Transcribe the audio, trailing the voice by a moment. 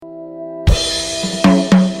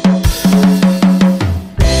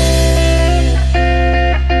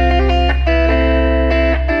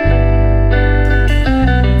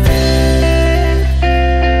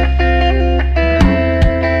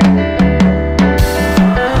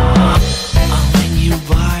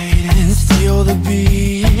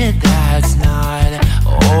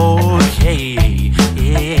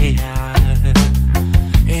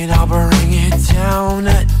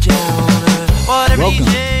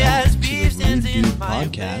Dude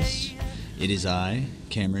podcast. It is I,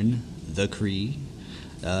 Cameron the Cree,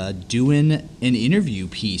 doing an interview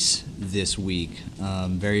piece this week.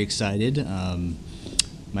 Very excited.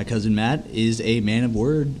 My cousin Matt is a man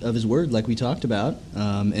of his word, like we talked about,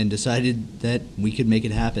 and decided that we could make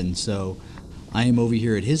it happen. So I am over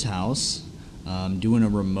here at his house doing a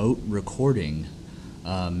remote recording.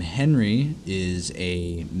 Henry is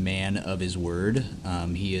a man of his word.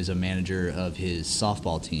 He is a manager of his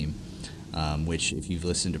softball team, which, if you've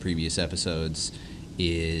listened to previous episodes,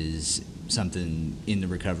 is something in the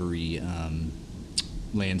recovery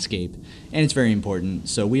landscape, and it's very important.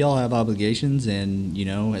 So we all have obligations, and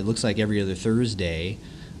it looks like every other Thursday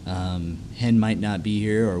Hen might not be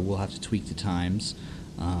here, or we'll have to tweak the times.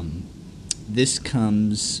 This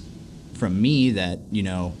comes from me that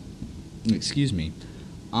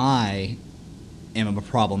I am a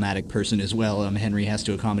problematic person as well. Henry has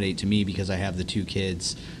to accommodate to me because I have the two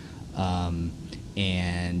kids,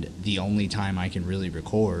 and the only time I can really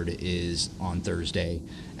record is on Thursday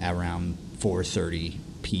around 4:30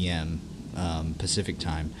 p.m. Pacific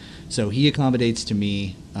time. So he accommodates to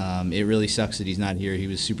me. It really sucks that he's not here. He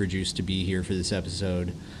was super juiced to be here for this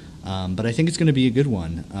episode, but I think it's going to be a good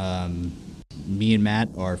one. Me and Matt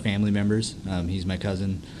are family members. He's my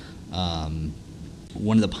cousin.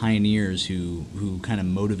 One of the pioneers who kind of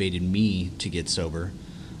motivated me to get sober.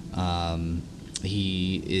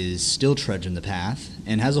 He is still trudging the path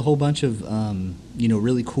and has a whole bunch of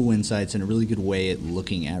really cool insights and a really good way at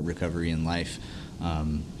looking at recovery in life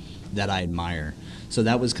that I admire. So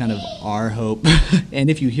that was kind of our hope. And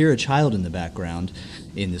if you hear a child in the background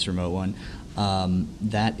in this remote one,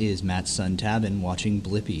 that is Matt's son Tabin watching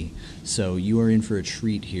Blippi. So you are in for a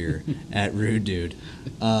treat here at Rude Dude.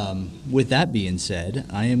 With that being said,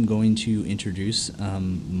 I am going to introduce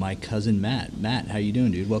my cousin Matt. Matt, how you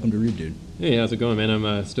doing, dude? Welcome to Rude Dude. Hey, how's it going, man?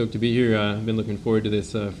 I'm stoked to be here. I've been looking forward to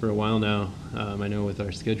this for a while now. I know with our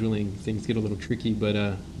scheduling, things get a little tricky,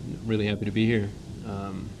 but really happy to be here.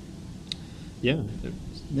 Yeah,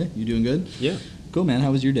 you doing good? Yeah. Cool, man.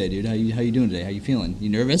 How was your day, dude? How you doing today? How you feeling? You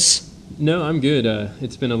nervous? No, I'm good.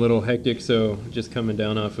 It's been a little hectic, so just coming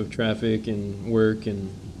down off of traffic and work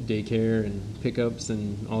and daycare and pickups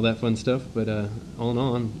and all that fun stuff. But all in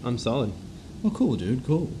all, I'm solid. Well, cool, dude.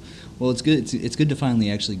 Cool. Well, it's good. It's good to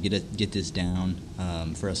finally actually get this down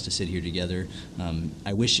for us to sit here together.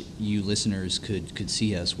 I wish you listeners could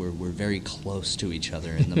see us. We're very close to each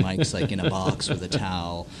other, and the mic's like in a box with a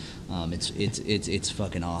towel. It's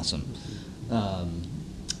fucking awesome.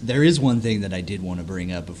 There is one thing that I did want to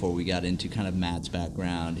bring up before we got into kind of Matt's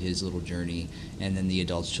background, his little journey, and then the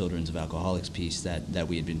Adults, Children's of Alcoholics piece that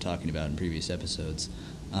we had been talking about in previous episodes.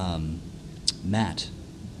 Matt,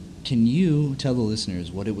 can you tell the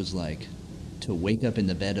listeners what it was like to wake up in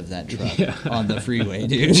the bed of that truck on the freeway,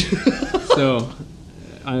 dude? So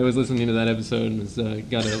I was listening to that episode and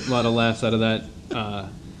got a lot of laughs out of that.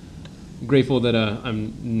 Grateful that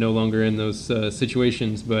I'm no longer in those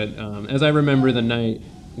situations, but as I remember the night,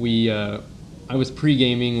 I was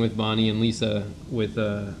pre-gaming with Bonnie and Lisa with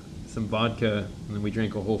some vodka, and then we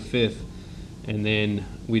drank a whole fifth, and then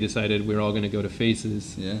we decided we were all going to go to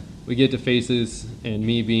Faces. Yeah. We get to Faces, and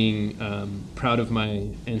me being proud of my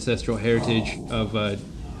ancestral heritage of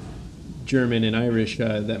German and Irish,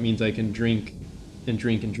 that means I can drink and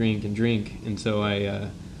drink and drink and drink, and so I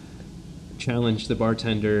challenged the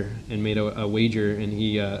bartender and made a wager, and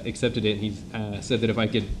he accepted it. He said that if I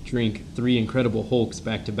could drink 3 Incredible Hulks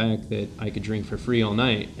back to back, that I could drink for free all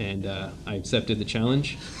night, and I accepted the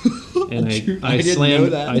challenge. And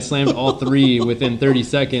I slammed all 3 within 30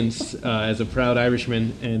 seconds as a proud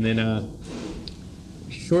Irishman, and then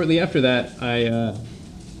shortly after that, I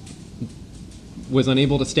was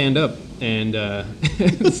unable to stand up, and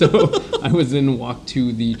so I was then walked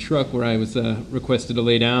to the truck where I was requested to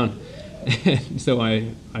lay down. And so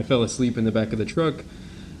I fell asleep in the back of the truck,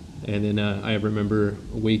 and then I remember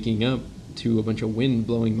waking up to a bunch of wind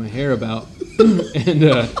blowing my hair about, and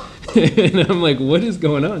I'm like, what is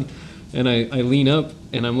going on? And I lean up,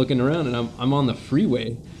 and I'm looking around, and I'm on the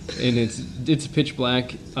freeway, and it's pitch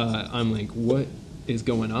black. I'm like, what is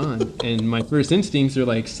going on? And my first instincts are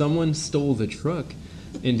like, someone stole the truck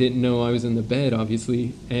and didn't know I was in the bed,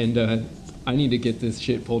 obviously, and I need to get this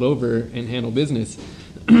shit pulled over and handle business.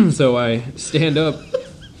 So I stand up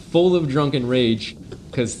full of drunken rage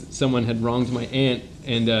because someone had wronged my aunt,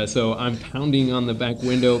 and so I'm pounding on the back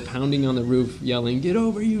window, pounding on the roof, yelling, "Get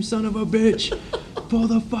over, you son of a bitch! Pull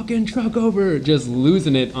the fucking truck over!" Just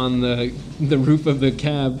losing it on the roof of the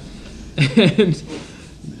cab. And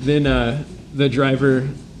then the driver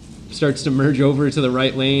starts to merge over to the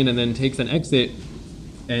right lane and then takes an exit,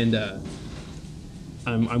 and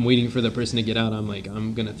I'm waiting for the person to get out. I'm like,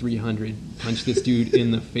 I'm gonna 300 punch this dude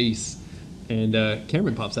in the face, and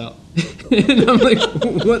Cameron pops out, and I'm like,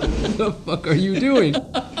 what the fuck are you doing?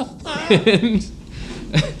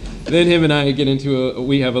 And then him and I get into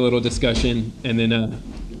we have a little discussion, and then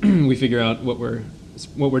we figure out what we're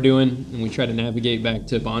doing, and we try to navigate back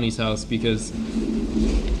to Bonnie's house, because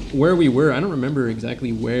where we were, I don't remember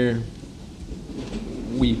exactly where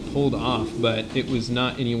we pulled off, but it was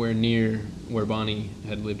not anywhere near where Bonnie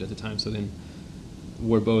had lived at the time. So then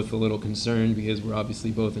we're both a little concerned, because we're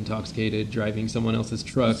obviously both intoxicated driving someone else's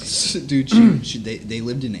truck. Dude, they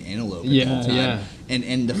lived in Antelope at the time. Yeah.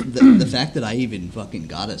 And the fact that I even fucking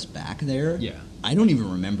got us back there, Yeah. I don't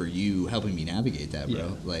even remember you helping me navigate that,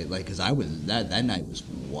 bro. Yeah. Like, because I was, that night was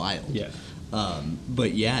wild. Yeah.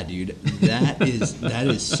 But yeah, dude, that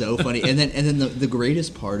is so funny. And then the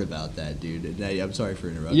greatest part about that, dude, I'm sorry for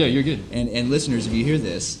interrupting. Yeah, you're good. And listeners, if you hear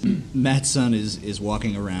this, Matt's son is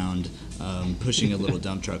walking around pushing a little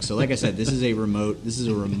dump truck. So like I said, this is a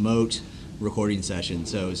remote recording session.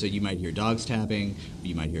 So you might hear dogs tapping,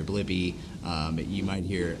 you might hear Blippy, you might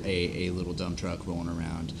hear a little dump truck rolling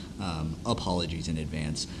around. Apologies in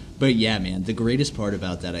advance. But yeah, man, the greatest part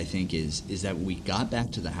about that, I think, is that we got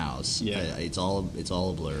back to the house. Yeah. It's all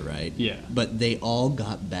a blur, right? Yeah. But they all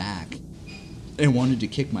got back and wanted to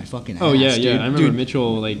kick my fucking ass. Oh yeah, dude. yeah. I remember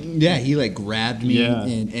Mitchell, like, yeah, he like grabbed me, Yeah.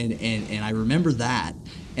 and I remember that.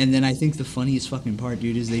 And then I think the funniest fucking part,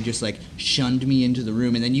 dude, is they just like shunned me into the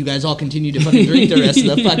room, and then you guys all continued to fucking drink the rest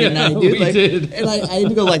of the fucking Yeah, night, dude. we Like, did. and I had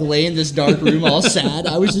to go like lay in this dark room all sad.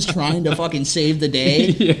 I was just trying to fucking save the day.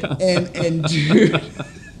 Yeah. And dude.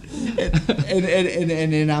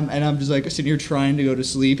 And I'm just like sitting here trying to go to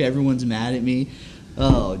sleep. Everyone's mad at me.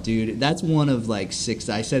 Oh, dude, that's one of like 6.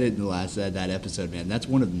 I said it in the last that episode, man. That's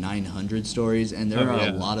one of 900 stories, and there are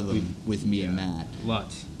a lot of them with me and Matt.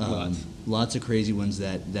 Lots. Lots of crazy ones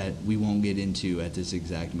that we won't get into at this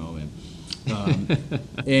exact moment.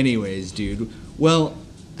 Anyways, dude. Well,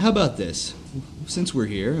 how about this? Since we're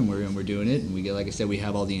here and we're doing it, and we get, like I said, we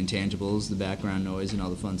have all the intangibles, the background noise, and all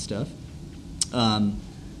the fun stuff.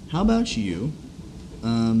 How about you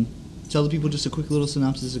tell the people just a quick little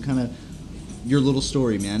synopsis of kind of your little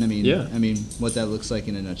story, man? I mean, what that looks like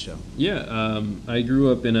in a nutshell. Yeah, I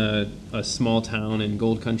grew up in a small town in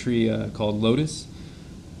Gold Country called Lotus.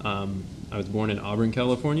 I was born in Auburn,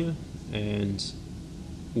 California, and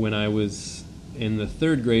when I was in the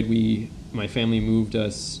 3rd grade, my family moved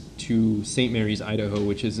us to St. Mary's, Idaho,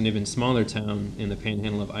 which is an even smaller town in the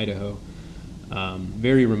panhandle of Idaho.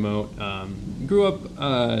 Very remote. Grew up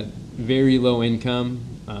very low income.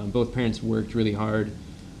 Both parents worked really hard,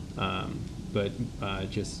 but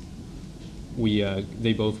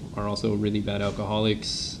they both are also really bad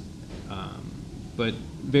alcoholics, but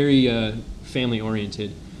very family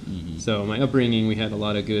oriented. Mm-hmm. So my upbringing, we had a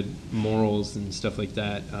lot of good morals and stuff like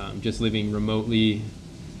that. Just living remotely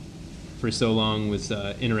for so long was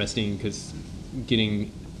interesting, because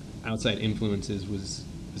getting outside influences was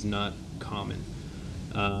not common.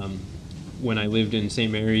 When I lived in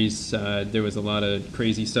St. Mary's, there was a lot of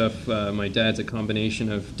crazy stuff. My dad's a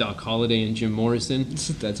combination of Doc Holliday and Jim Morrison.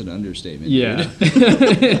 That's an understatement. Yeah.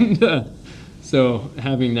 Dude. And so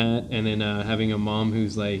having that, and then having a mom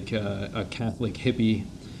who's like a Catholic hippie,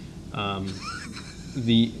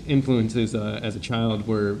 the influences as a child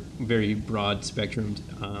were very broad spectrum,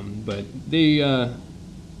 but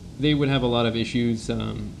they would have a lot of issues.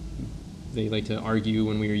 They like to argue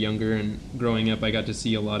when we were younger, and growing up I got to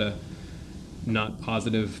see a lot of not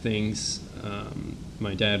positive things.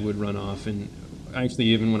 My dad would run off, and actually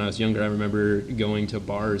even when I was younger, I remember going to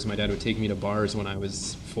bars. My dad would take me to bars when I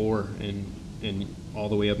was 4 and all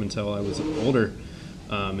the way up until I was older,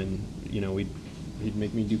 and you know, he'd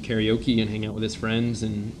make me do karaoke and hang out with his friends,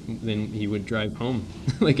 and then he would drive home.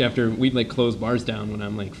 Like after we'd like close bars down when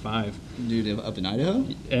I'm like 5. Dude, up in Idaho?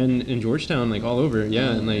 And in Georgetown, like all over, yeah.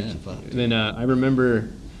 Oh, and like yeah, fuck, then I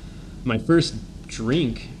remember my first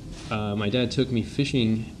drink. My dad took me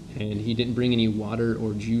fishing, and he didn't bring any water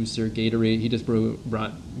or juice or Gatorade. He just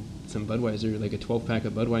brought some Budweiser, like a 12-pack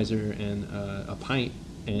of Budweiser and a pint.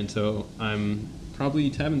 And so I'm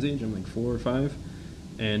probably Tavin's age. I'm like 4 or 5,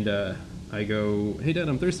 and I go, "Hey Dad,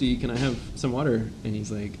 I'm thirsty. Can I have some water?" And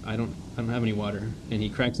he's like, "I don't have any water." And he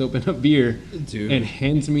cracks open a beer, Dude. and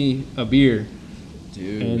hands me a beer.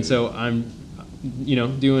 Dude. And so I'm,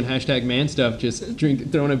 doing #man stuff, just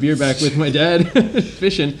throwing a beer back with my dad,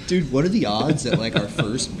 fishing. Dude, what are the odds that like our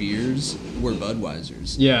first beers were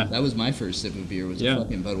Budweisers? Yeah. That was my first sip of beer, was a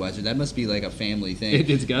fucking Budweiser. That must be like a family thing.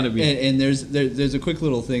 It's gotta be. And there's a quick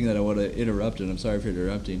little thing that I want to interrupt, and I'm sorry for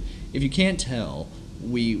interrupting. If you can't tell,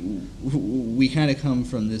 we kind of come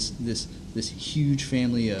from this huge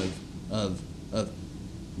family of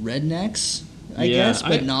rednecks, I guess,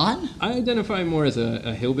 but not. I identify more as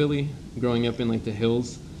a hillbilly growing up in like the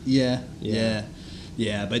hills. Yeah.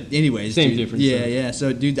 But anyways, same dude, difference. Yeah.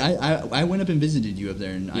 So, dude, I went up and visited you up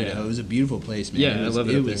there in Idaho. It was a beautiful place, man. Yeah, I love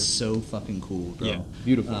it. It was so fucking cool, bro. Yeah,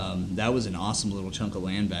 beautiful. That was an awesome little chunk of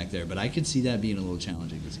land back there, but I could see that being a little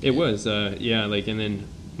challenging. As a kid. It was, like, and then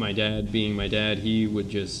my dad, being my dad, he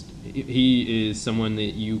is someone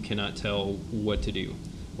that you cannot tell what to do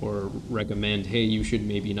or recommend, hey, you should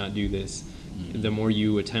maybe not do this. The more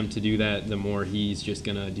you attempt to do that, the more he's just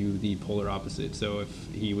going to do the polar opposite. So if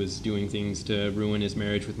he was doing things to ruin his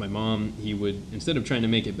marriage with my mom, he would, instead of trying to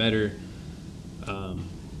make it better,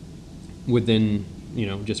 would then,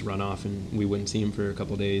 just run off, and we wouldn't see him for a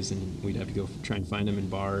couple of days, and we'd have to go try and find him in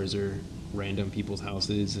bars or random people's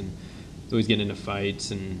houses, and always get into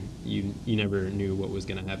fights, and you never knew what was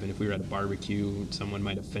going to happen. If we were at a barbecue, someone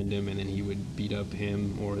might offend him, and then he would beat up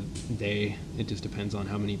him or they. It just depends on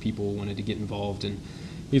how many people wanted to get involved. And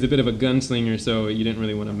he's a bit of a gunslinger, so you didn't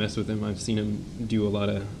really want to mess with him. I've seen him do a lot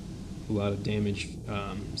of damage.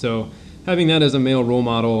 So having that as a male role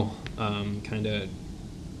model kind of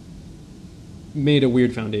made a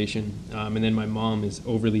weird foundation. And then my mom is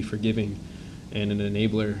overly forgiving and an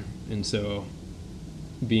enabler, and so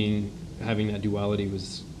having that duality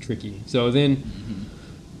was tricky. So then,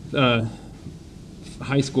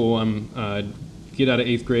 high school, get out of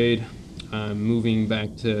 8th grade, I'm moving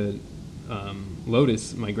back to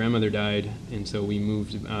Lotus. My grandmother died, and so we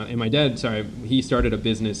moved. And my dad, he started a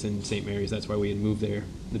business in St. Mary's. That's why we had moved there.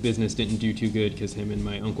 The business didn't do too good because him and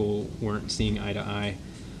my uncle weren't seeing eye to eye.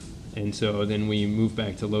 And so then we moved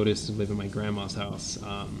back to Lotus to live in my grandma's house.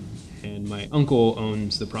 And my uncle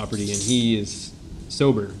owns the property, and he is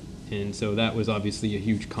sober. And so that was obviously a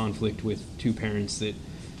huge conflict with two parents that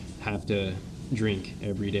have to drink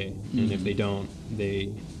every day. Mm-hmm. And if they don't,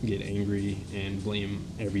 they get angry and blame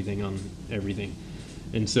everything on everything.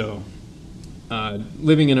 And so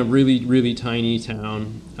living in a really, really tiny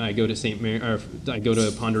town, I go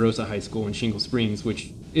to Ponderosa High School in Shingle Springs,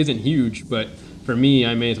 which isn't huge, but for me,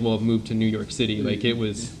 I may as well have moved to New York City. Like, it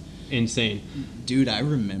was insane. Dude, I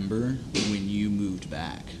remember when you moved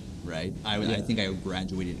back. Right, I think I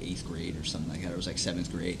graduated 8th grade or something like that. It was like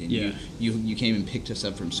 7th grade, and you came and picked us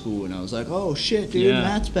up from school, and I was like, oh shit, dude,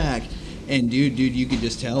 Matt's back. And dude, you could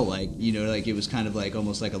just tell, like, it was kind of like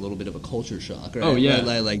almost like a little bit of a culture shock. Right? Oh yeah,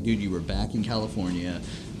 like, dude, you were back in California.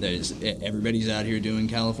 Everybody's out here doing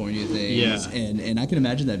California things, and I can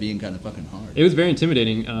imagine that being kind of fucking hard. It was very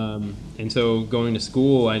intimidating, and so going to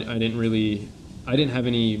school, I didn't have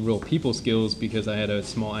any real people skills because I had a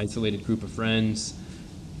small isolated group of friends.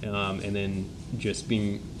 And then just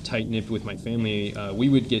being tight-knit with my family, we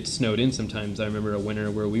would get snowed in sometimes. I remember a winter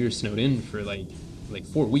where we were snowed in for like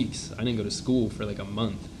 4 weeks. I didn't go to school for like a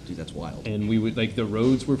month. Dude, that's wild. And we would, the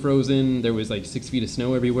roads were frozen. There was 6 feet of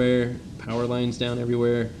snow everywhere, power lines down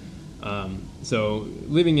everywhere. So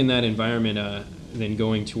living in that environment, then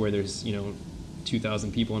going to where there's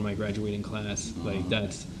 2,000 people in my graduating class,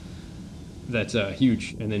 that's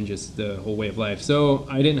huge. And then just the whole way of life. So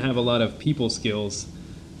I didn't have a lot of people skills.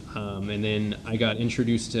 And then I got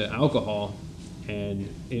introduced to alcohol,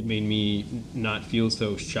 and it made me not feel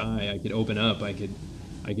so shy. I could open up. I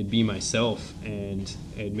could be myself, and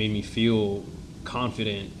it made me feel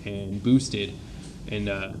confident and boosted. And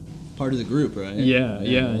part of the group, right? Yeah.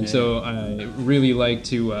 And so I really like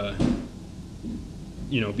to,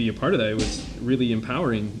 be a part of that. It was really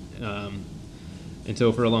empowering. And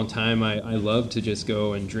so for a long time, I loved to just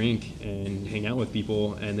go and drink and hang out with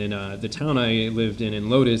people. And then the town I lived in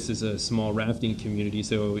Lotus, is a small rafting community.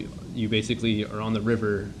 So you basically are on the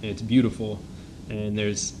river, and it's beautiful. And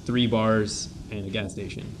there's 3 bars and a gas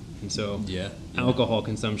station. And so alcohol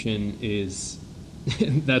consumption is,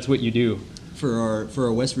 that's what you do. For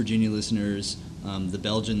our West Virginia listeners, the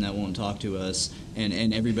Belgian that won't talk to us,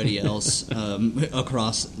 and everybody else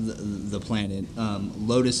across the planet,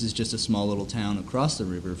 Lotus is just a small little town across the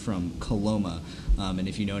river from Coloma. And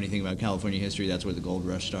if you know anything about California history, that's where the gold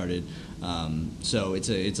rush started. So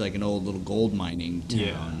it's like an old little gold mining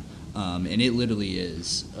town. And it literally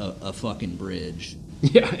is a fucking bridge.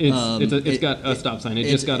 Yeah, it's got a stop sign. It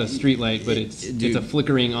just got a street light, but it's a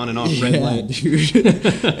flickering on and off red light. Dude.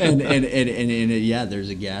 and there's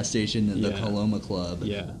a gas station, the Coloma Club,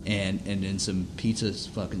 and then some pizza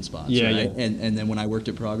fucking spots. Right? And then when I worked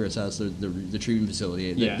at Progress House, the treatment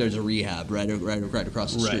facility, there's a rehab right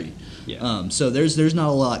across the street. Yeah. So there's not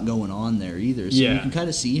a lot going on there either. So you can kind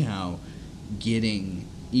of see how getting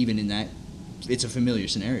even in that, it's a familiar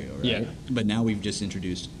scenario, right? Yeah. But now we've just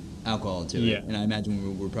introduced alcohol to Yeah. it. And I imagine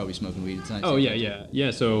we were probably smoking weed at the time. Oh,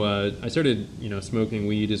 yeah. So I started, smoking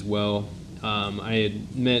weed as well. I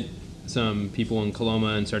had met some people in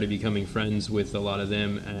Coloma and started becoming friends with a lot of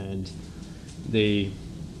them, and they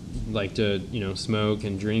like to, smoke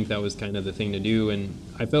and drink. That was kind of the thing to do. And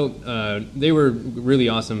I felt they were really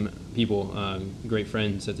awesome people, great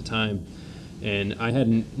friends at the time. And I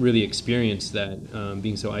hadn't really experienced that,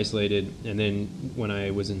 being so isolated. And then when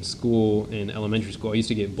I was in school, in elementary school, I used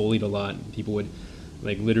to get bullied a lot. People would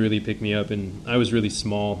like literally pick me up, and I was really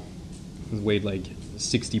small. I weighed like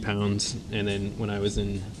 60 pounds. And then when I was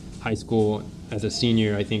in high school as a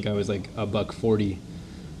senior, I think I was like $140.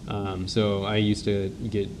 So I used to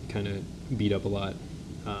get kind of beat up a lot.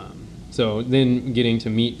 So then getting to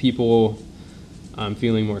meet people, I'm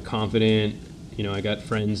feeling more confident. I got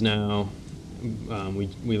friends now.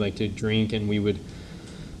 We like to drink, and we would,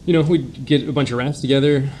 we'd get a bunch of rafts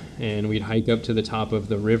together, and we'd hike up to the top of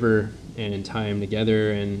the river and tie them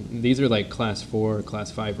together. And these are like class 4,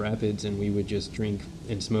 class 5 rapids, and we would just drink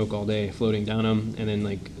and smoke all day, floating down them. And then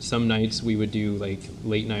like some nights we would do like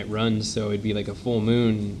late night runs, so it'd be like a full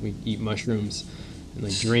moon. We'd eat mushrooms and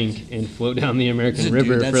like drink and float down the American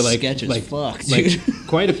River for like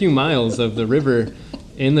quite a few miles of the river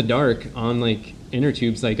in the dark on like inner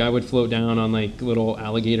tubes. Like I would float down on like little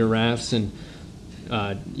alligator rafts, and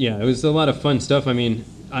it was a lot of fun stuff. I mean,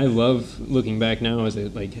 I love looking back now as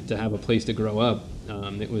like to have a place to grow up.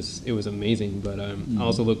 It was amazing, but I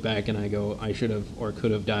also look back and I go, I should have or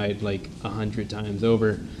could have died like 100 times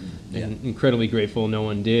over, and incredibly grateful no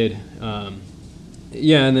one did. And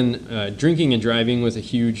then drinking and driving was a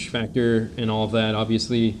huge factor in all of that.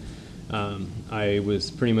 Obviously, I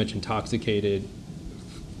was pretty much intoxicated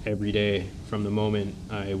every day from the moment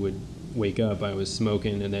I would wake up. I was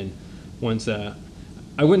smoking, and then once I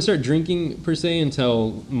wouldn't start drinking per se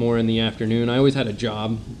until more in the afternoon. I always had a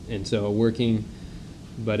job, and so working,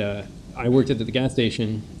 but I worked at the gas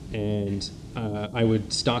station, and I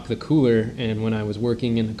would stock the cooler, and when I was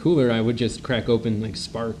working in the cooler, I would just crack open like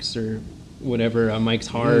Sparks or whatever, Mike's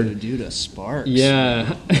Hard. Dude, a Sparks.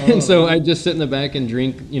 Yeah. And so I'd just sit in the back and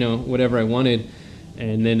drink, whatever I wanted.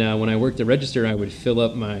 And then when I worked the register, I would fill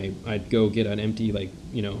up I'd go get an empty, like,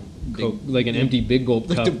 Coke, like an empty Big Gulp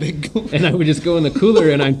cup. The Big Gulp. And I would just go in the cooler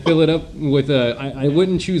and I'd fill it up with I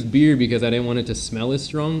wouldn't choose beer because I didn't want it to smell as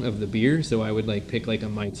strong of the beer. So I would like pick like a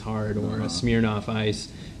Mike's Hard or a Smirnoff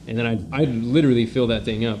Ice. And then I'd literally fill that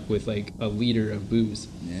thing up with like a liter of booze.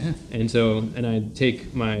 Yeah. And so, and I'd take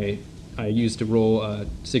I used to roll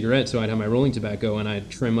cigarettes, so I'd have my rolling tobacco, and I'd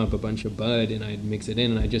trim up a bunch of bud, and I'd mix it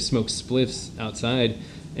in, and I'd just smoke spliffs outside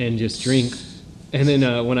and just drink. And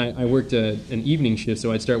then when I worked an evening shift,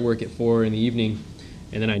 so I'd start work at 4 in the evening,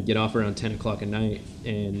 and then I'd get off around 10 o'clock at night.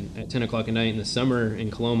 And at 10 o'clock at night in the summer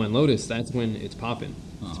in Coloma and Lotus, that's when it's popping.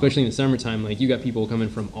 Especially in the summertime, like you got people coming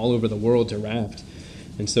from all over the world to raft.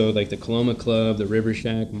 And so like the Coloma Club, the River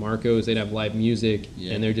Shack, Marco's, they'd have live music,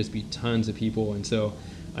 and there'd just be tons of people. And so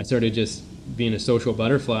I started just being a social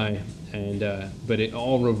butterfly, and but it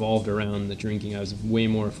all revolved around the drinking. I was way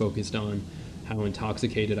more focused on how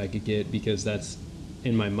intoxicated I could get, because that's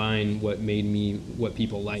in my mind what made me what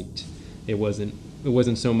people liked. It wasn't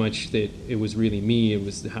so much that it was really me, it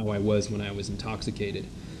was how I was when I was intoxicated.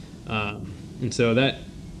 And so that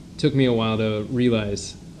took me a while to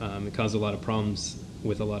realize. It caused a lot of problems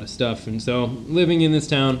with a lot of stuff. And so living in this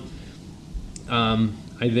town,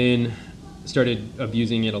 I then started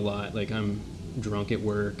abusing it a lot. Like I'm drunk at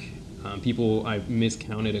work. I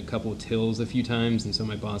miscounted a couple of tills a few times, and so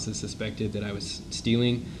my bosses suspected that I was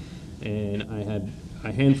stealing. And I had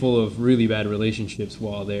a handful of really bad relationships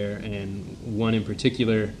while there, and one in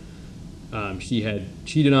particular, she had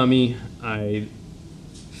cheated on me. I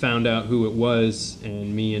found out who it was,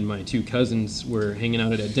 and me and my 2 cousins were hanging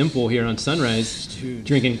out at a Dimple here on Sunrise,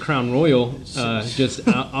 drinking Crown Royal, just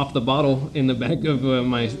off the bottle in the back of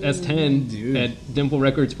my S10 at Dimple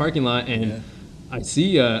Records parking lot. And I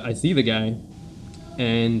see the guy,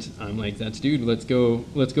 and I'm like, "That's dude. Let's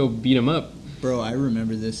go beat him up." Bro, I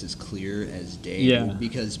remember this as clear as day. Yeah.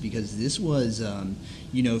 Because this was,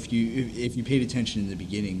 if you paid attention in the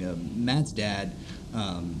beginning, Matt's dad.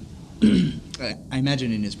 I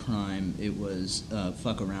imagine in his prime it was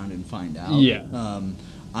fuck around and find out. Yeah.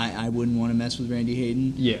 I wouldn't want to mess with Randy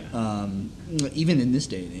Hayden. Yeah. Even in this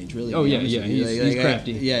day and age, really. Oh yeah. He's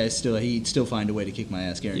crafty. He'd still find a way to kick my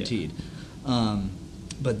ass, guaranteed. Yeah.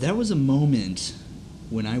 But there was a moment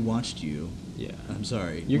when I watched you. Yeah. I'm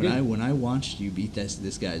sorry. You're good. When I watched you beat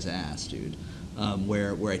this guy's ass, dude.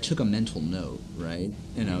 Where I took a mental note, right?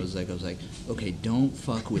 And I was like, okay, don't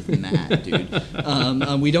fuck with Matt, dude.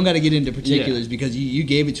 We don't got to get into particulars because you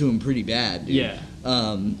gave it to him pretty bad, dude. Yeah.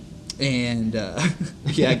 And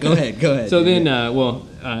yeah, go ahead. So then,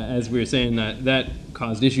 as we were saying, that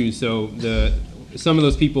caused issues. So some of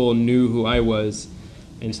those people knew who I was,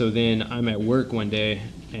 and so then I'm at work one day,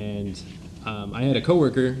 and I had a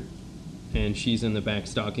coworker, and she's in the back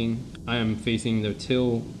stalking. I am facing the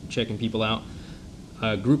till, checking people out.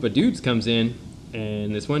 A group of dudes comes in,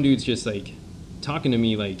 and this one dude's just like talking to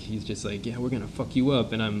me, like he's just like, yeah, we're gonna fuck you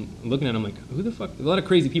up, and I'm looking at him like, who the fuck? A lot of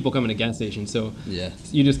crazy people coming to gas stations, so yeah,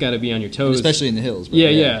 you just got to be on your toes, and especially in the hills.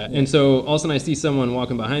 Yeah. And so all of a sudden I see someone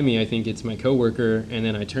walking behind me. I think it's my coworker, and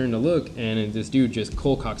then I turn to look, and this dude just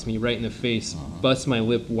cold cocks me right in the face, busts my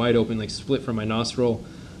lip wide open, like split from my nostril,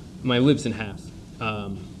 my lips in half.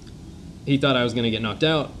 He thought I was gonna get knocked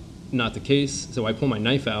out. Not the case. So I pull my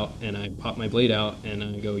knife out and I pop my blade out and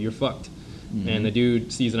I go, "You're fucked." Mm-hmm. And the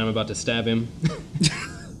dude sees that I'm about to stab him,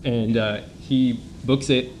 and he books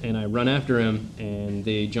it, and I run after him, and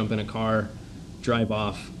they jump in a car, drive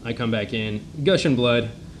off. I come back in, gushing blood.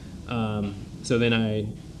 So then I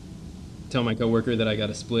tell my coworker that I got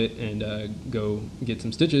a split and go get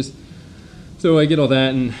some stitches. So I get all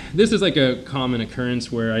that, and this is like a common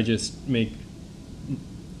occurrence where I just make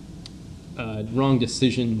wrong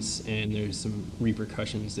decisions, and there's some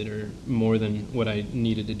repercussions that are more than what I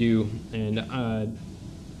needed to do. And I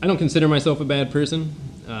don't consider myself a bad person.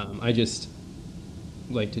 I just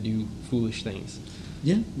like to do foolish things.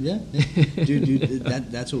 Yeah. Dude,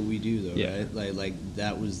 that's what we do, though, yeah. right? Like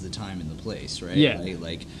that was the time and the place, right? Yeah.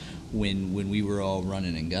 Like when we were all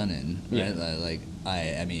running and gunning, right? Yeah. Like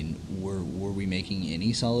I mean, were we making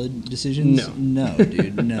any solid decisions? No,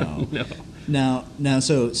 dude, no. No. Now,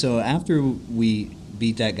 so after we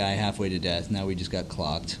beat that guy halfway to death, now we just got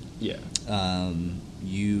clocked. Yeah.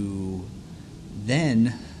 You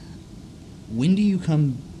then, when do you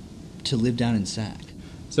come to live down in Sac?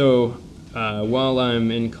 So while I'm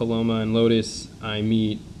in Coloma and Lotus, I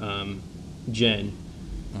meet Jen.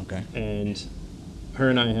 Okay. And her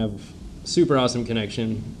and I have super awesome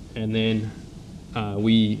connection, and then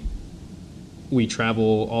we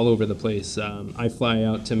travel all over the place. I fly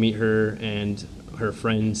out to meet her and her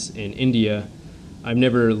friends in India. I've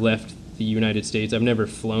never left the United States. I've never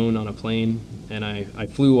flown on a plane, and I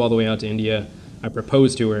flew all the way out to India. I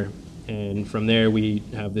proposed to her, and from there we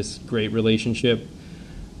have this great relationship.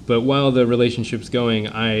 But while the relationship's going,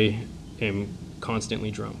 I am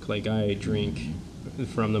constantly drunk. Like, I drink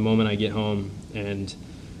from the moment I get home, and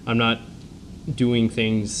I'm not doing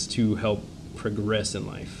things to help progress in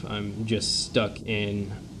life. I'm just stuck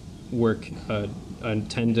in work, a 9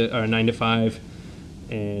 to 5,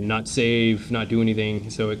 and not save, not do anything.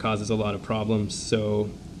 So it causes a lot of problems. So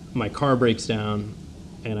my car breaks down,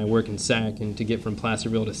 and I work in Sac, and to get from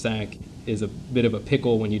Placerville to Sac is a bit of a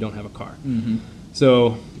pickle when you don't have a car. Mm-hmm.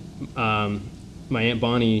 So my Aunt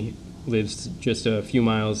Bonnie lives just a few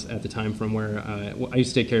miles at the time from where I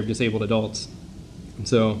used to take care of disabled adults. And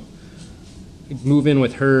so move in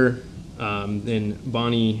with her. Then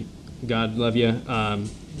Bonnie, God love you,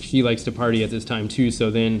 she likes to party at this time too.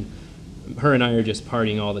 So then her and I are just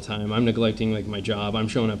partying all the time. I'm neglecting like my job. I'm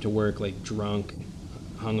showing up to work like drunk,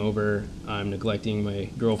 hungover. I'm neglecting my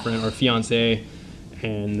girlfriend or fiance,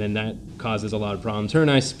 and then that causes a lot of problems. Her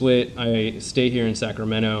and I split. I stay here in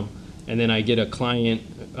Sacramento, and then I get a client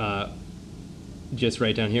just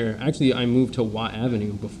right down here. Actually, I moved to Watt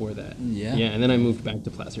Avenue before that. Yeah, and then I moved back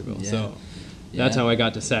to Placerville. Yeah. So that's how I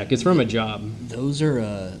got to Sac. It's from a job. Those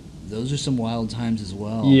are some wild times as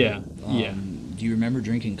well. Yeah, Do you remember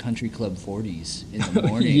drinking Country Club 40s in the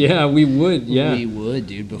morning? Yeah, we would. Yeah, we would,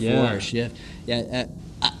 dude, before our shift. Yeah,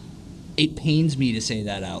 it pains me to say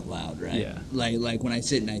that out loud, right? Yeah. Like when I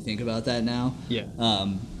sit and I think about that now. Yeah.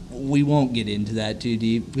 We won't get into that too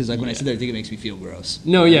deep because when I sit there, I think it makes me feel gross.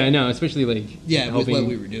 No, yeah, no, especially like with what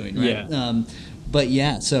we were doing, right? Yeah. But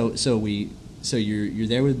yeah, so you're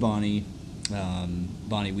there with Bonnie.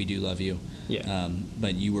 Bonnie, we do love you. Yeah.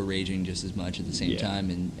 But you were raging just as much at the same time,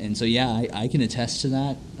 and so I can attest to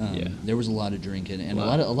that. There was a lot of drinking and a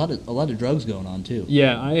lot of drugs going on too.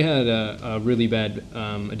 Yeah, I had a really bad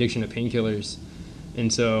addiction to painkillers,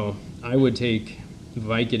 and so I would take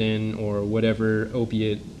Vicodin or whatever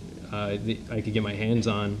opiate I could get my hands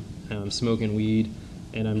on. I'm smoking weed,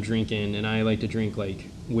 and I'm drinking, and I like to drink like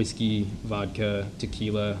whiskey, vodka,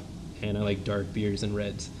 tequila, and I like dark beers and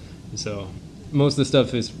reds. So most of the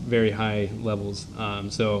stuff is very high levels.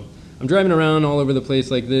 So I'm driving around all over the place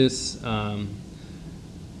like this. I'm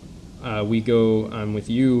with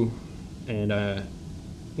you, and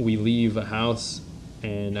we leave a house,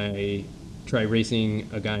 and I try racing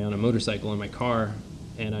a guy on a motorcycle in my car,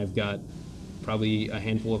 and I've got probably a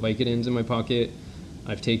handful of Vicodins in my pocket.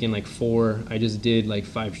 I've taken like 4. I just did like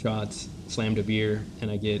 5 shots, slammed a beer,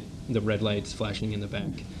 and I get the red lights flashing in the back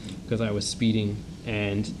because I was speeding,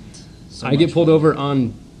 and So I get much pulled fun. over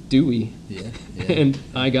on Dewey, Yeah. and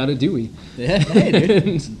I got a Dewey. Yeah, hey, dude.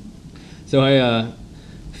 And so I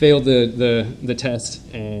failed the test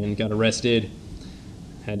and got arrested.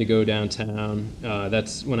 Had to go downtown.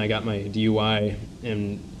 That's when I got my DUI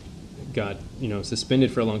and got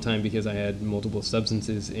suspended for a long time because I had multiple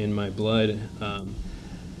substances in my blood.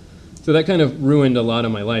 So that kind of ruined a lot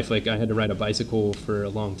of my life. Like I had to ride a bicycle for a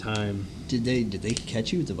long time. Did they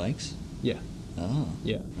catch you with the bikes? Yeah, Oh.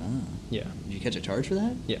 yeah, Oh. yeah, Did you catch a charge for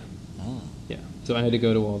that? yeah, Oh. yeah. So I had to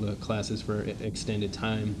go to all the classes for extended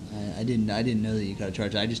time. I didn't know that you got a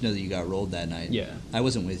charge. I just know that you got rolled that night. Yeah. I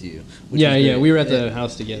wasn't with you. which Yeah, was yeah. great. We were at the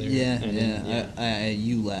house together. Yeah, and yeah. then,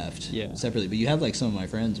 You left. Yeah. Separately, but you had like some of my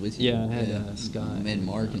friends with you. Yeah, I had Scott and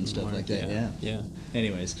Mark and stuff Mark, like that. Yeah. yeah.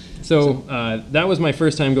 Anyways, So that was my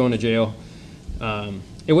first time going to jail.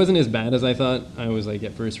 It wasn't as bad as I thought. I was like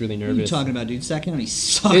at first really what are you nervous. talking about, dude? Sac County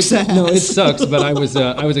sucks ass. No, it sucks. But I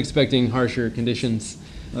was expecting harsher conditions.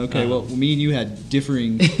 Okay, well, me and you had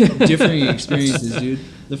differing experiences, dude.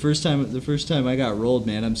 The first time I got rolled,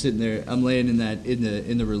 man, I'm sitting there, I'm laying in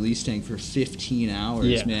the release tank for 15 hours,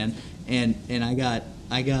 Yeah. man, and I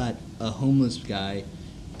got a homeless guy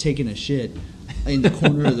taking a shit in the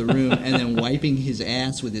corner of the room and then wiping his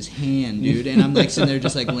ass with his hand, dude. And I'm like sitting there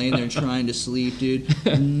just like laying there trying to sleep, dude.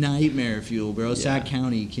 Nightmare fuel, bro. Sac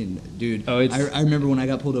County dude. Oh, it's- I remember when I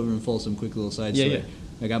got pulled over in Folsom. Quick little side Yeah, story. yeah.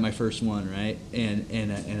 I got my first one, right? And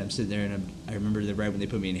I'm sitting there, and I remember that right when they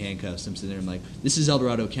put me in handcuffs, I'm sitting there, I'm like, this is El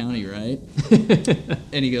Dorado County, right?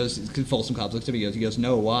 And he goes, because Folsom Cops looks at me, he goes,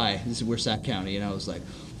 no, why? We're Sac County. And I was like,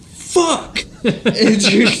 fuck! And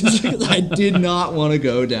dude, I did not want to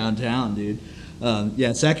go downtown, dude.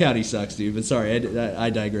 Yeah, Sac County sucks, dude, but sorry,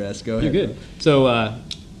 I digress. Go ahead. You're good. So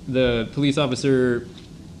the police officer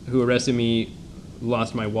who arrested me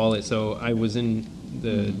lost my wallet, so I was in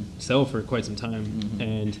the cell for quite some time.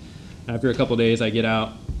 And after a couple days, I get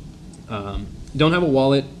out. Don't have a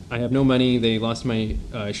wallet. I have no money. They lost my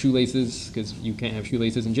shoelaces because you can't have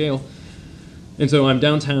shoelaces in jail. And so I'm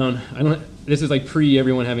downtown. This is like pre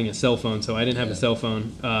everyone having a cell phone, so I didn't have a cell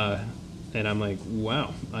phone. And I'm like,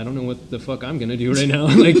 wow, I don't know what the fuck I'm gonna do right now.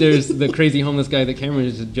 Like, there's the crazy homeless guy that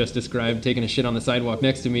Cameron just described taking a shit on the sidewalk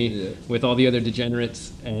next to me with all the other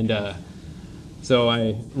degenerates. And so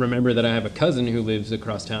I remember that I have a cousin who lives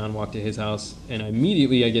across town. Walk to his house, and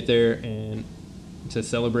immediately I get there, and to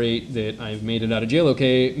celebrate that I've made it out of jail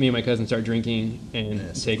okay, me and my cousin start drinking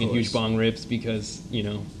and taking huge bong rips because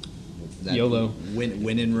YOLO.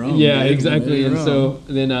 Win in Rome. Yeah, dude. exactly. Win in And Rome.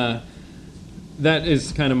 so then that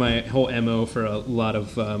is kind of my whole MO for a lot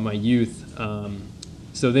of my youth.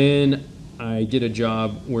 So then I get a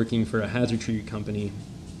job working for a hazard tree company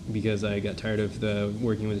because I got tired of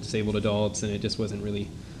working with disabled adults, and it just wasn't really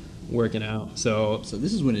working out. So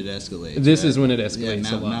this is when it escalates. this right? is when it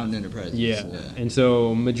escalates a lot. Mountain Enterprises. Yeah. And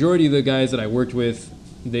so majority of the guys that I worked with,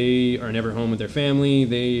 they are never home with their family.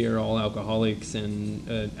 They are all alcoholics and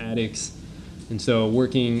addicts. And so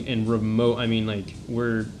working in remote, I mean, like,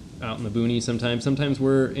 we're out in the boonies sometimes. Sometimes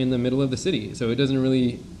we're in the middle of the city. So it doesn't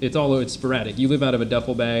really, it's sporadic. You live out of a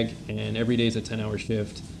duffel bag, and every day is a 10-hour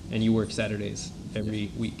shift, and you work Saturdays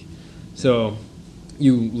every week. So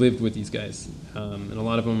you lived with these guys, and a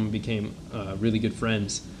lot of them became really good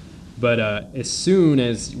friends. But as soon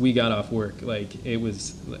as we got off work, like, it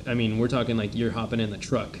was, I mean, we're talking like you're hopping in the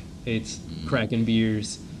truck. It's cracking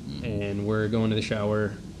beers, and we're going to the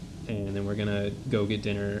shower, and then we're going to go get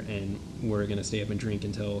dinner, and we're going to stay up and drink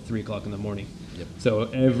until 3 o'clock in the morning. Yep. So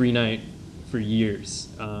every night for years.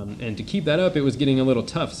 And to keep that up, it was getting a little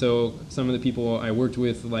tough. So some of the people I worked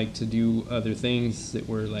with liked to do other things that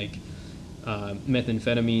were like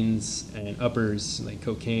methamphetamines and uppers, like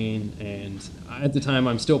cocaine. And at the time,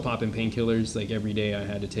 I'm still popping painkillers. Like, every day I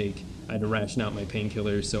had to ration out my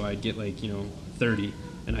painkillers. So I'd get 30,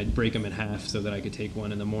 and I'd break them in half so that I could take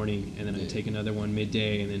one in the morning, and then I'd take another one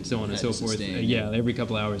midday, and then so on and so forth. Every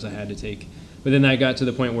couple hours I had to take. But then I got to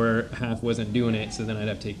the point where half wasn't doing it, so then I'd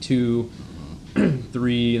have to take 2,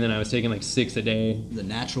 3, and then I was taking 6 a day. The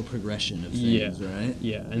natural progression of things, right?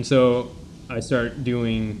 Yeah, and so I start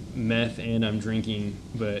doing meth, and I'm drinking,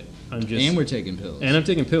 but I'm just... And we're taking pills. And I'm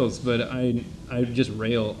taking pills, but I just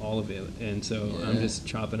rail all of it, and so I'm just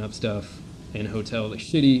chopping up stuff in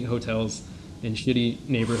shitty hotels in shitty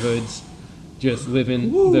neighborhoods, just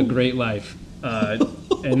living the great life.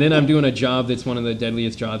 And then I'm doing a job that's one of the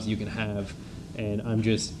deadliest jobs you can have, and I'm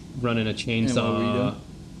just running a chainsaw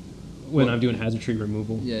when I'm doing hazard tree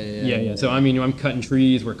removal. Yeah. So, I mean, I'm cutting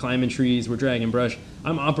trees, we're climbing trees, we're dragging brush.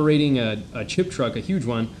 I'm operating a chip truck, a huge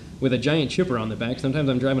one, with a giant chipper on the back. Sometimes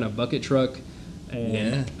I'm driving a bucket truck, And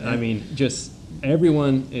Yeah. I mean, just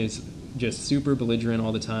everyone is just super belligerent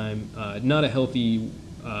all the time. Not a healthy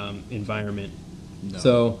environment. No.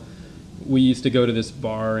 So we used to go to this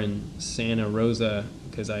bar in Santa Rosa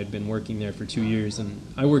because I had been working there for 2 years, and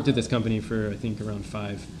I worked at this company for I think around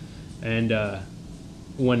 5. And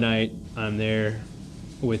one night I'm there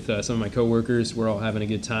with some of my coworkers. We're all having a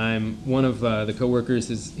good time. One of the coworkers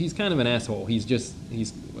he's kind of an asshole.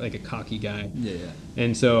 He's like a cocky guy. Yeah.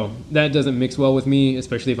 And so that doesn't mix well with me,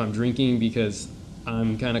 especially if I'm drinking, because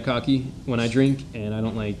I'm kind of cocky when I drink, and I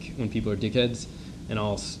don't like when people are dickheads, and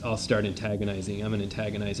I'll start antagonizing. I'm an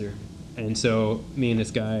antagonizer. And so me and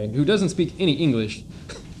this guy who doesn't speak any English,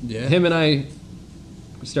 Yeah. him and I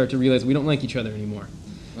start to realize we don't like each other anymore.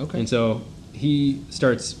 Okay. And so he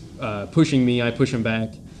starts pushing me, I push him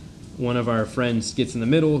back. One of our friends gets in the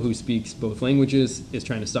middle, who speaks both languages, is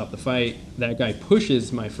trying to stop the fight. That guy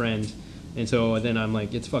pushes my friend, and so then I'm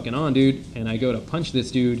like, it's fucking on, dude. And I go to punch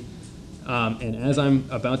this dude, and as I'm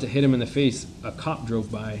about to hit him in the face, a cop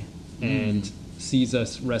drove by and sees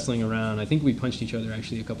us wrestling around. I think we punched each other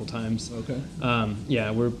actually a couple times. Okay. Yeah,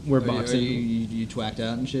 we're boxing. You twacked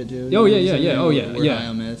out and shit, dude? Oh yeah. Oh yeah, We're yeah. high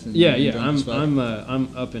on meth and Yeah. drunk as fuck? I'm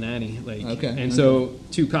up and atty, like. Okay, And so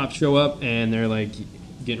 2 cops show up and they're like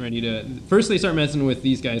getting ready to. First they start messing with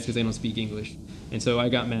these guys because they don't speak English, and so I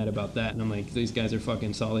got mad about that, and I'm like, these guys are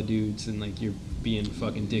fucking solid dudes, and like you're being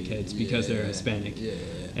fucking dickheads because they're Hispanic. Yeah.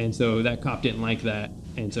 And so that cop didn't like that,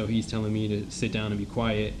 and so he's telling me to sit down and be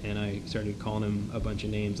quiet, and I started calling him a bunch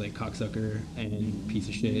of names like cocksucker and piece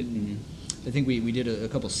of shit. And I think we did a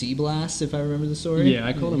couple sea blasts, if I remember the story. yeah,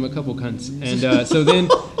 I called him a couple cunts. And so then,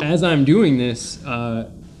 as I'm doing this,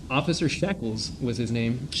 Officer Shackles was his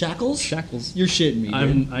name. Shackles? Shackles. You're shitting me,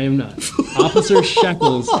 dude. I am not. Officer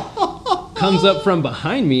Shackles comes up from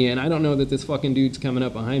behind me, and I don't know that this fucking dude's coming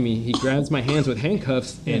up behind me. He grabs my hands with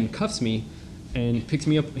handcuffs and cuffs me and picks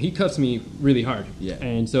me up. He cuffs me really hard. Yeah.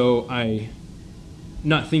 And so I,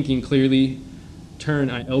 not thinking clearly,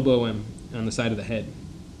 I elbow him on the side of the head.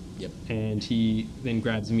 Yep. And he then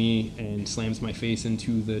grabs me and slams my face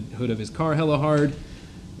into the hood of his car hella hard.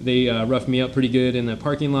 They roughed me up pretty good in the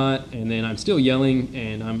parking lot, and then I'm still yelling,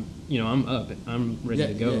 and I'm up, I'm ready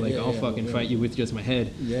to go. I'll fucking fight you with just my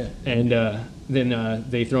head. Yeah. And then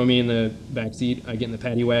they throw me in the back seat. I get in the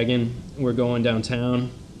paddy wagon. We're going downtown,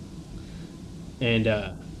 and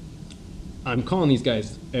I'm calling these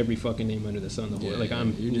guys every fucking name under the sun.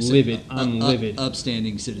 I'm livid. I'm livid.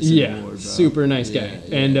 Upstanding citizen. Yeah, award, bro. super nice guy.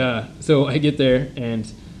 Yeah. And so I get there,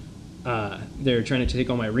 and they're trying to take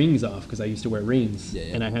all my rings off because I used to wear rings. Yeah.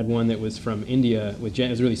 And I had one that was from India with it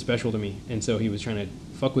was really special to me. And so he was trying to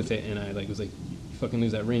fuck with it, and I was like, you fucking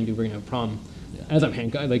lose that ring, dude, we're gonna have a problem. Yeah. As I'm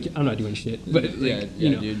handcuffed, I'm not doing shit. But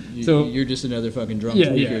dude. So you're just another fucking drunk yeah.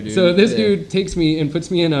 tweaker, dude. So this dude takes me and puts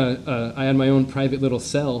me in I had my own private little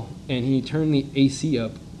cell, and he turned the AC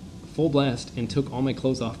up full blast and took all my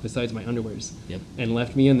clothes off besides my underwears. Yep. And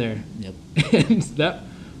left me in there. Yep. And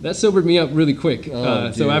that sobered me up really quick.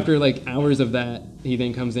 Oh, so dude. after like hours of that, he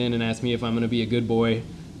then comes in and asks me if I'm going to be a good boy.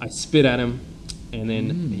 I spit at him, and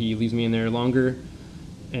then he leaves me in there longer.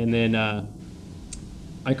 And then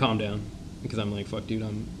I calm down because I'm like, fuck, dude,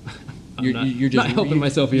 I'm You're just not helping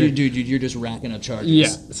myself here. You're just racking up charges. Yeah,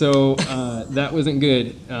 so that wasn't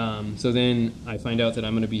good. So then I find out that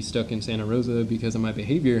I'm going to be stuck in Santa Rosa because of my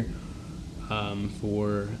behavior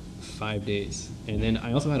for 5 days. And then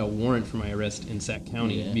I also had a warrant for my arrest in Sac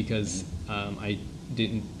County because I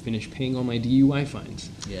didn't finish paying all my DUI fines.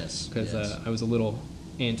 Yes. Because I was a little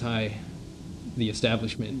anti the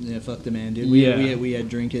establishment. Yeah, fuck the man, dude. Yeah. We had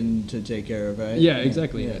drinking to take care of, right? Yeah,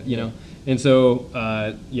 exactly. You know, and so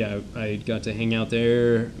I got to hang out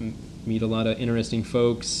there, meet a lot of interesting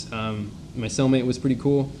folks. My cellmate was pretty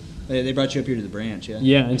cool. They brought you up here to the branch, yeah?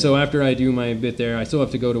 Yeah, and so after I do my bit there, I still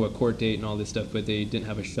have to go to a court date and all this stuff, but they didn't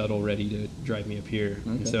have a shuttle ready to drive me up here. Okay.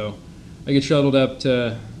 And so I get shuttled up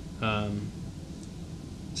to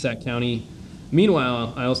Sac County.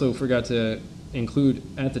 Meanwhile, I also forgot to include,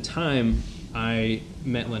 at the time, I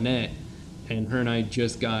met Lynette, and her and I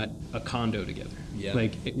just got a condo together. Yeah.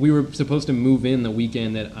 Like, we were supposed to move in the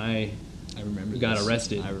weekend that I remember got this.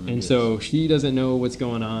 arrested. I remember and so she doesn't know what's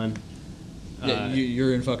going on. Yeah,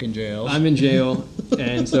 you're in fucking jail. I'm in jail,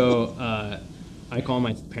 and so I call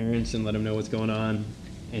my parents and let them know what's going on.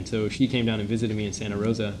 And so she came down and visited me in Santa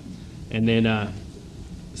Rosa, and then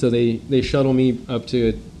so they shuttle me up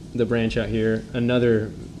to the branch out here.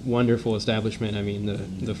 Another wonderful establishment. I mean,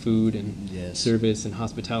 the food and service and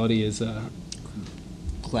hospitality is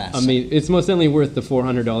class. I mean, it's most certainly worth the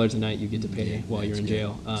 $400 a night you get to pay while you're in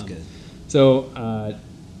jail. That's good. So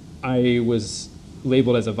I was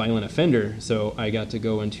labeled as a violent offender, so I got to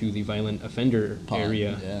go into the violent offender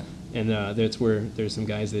area. Yeah. And that's where there's some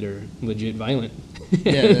guys that are legit violent.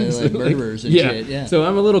 Yeah, they're like murderers and shit. Yeah. So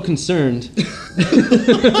I'm a little concerned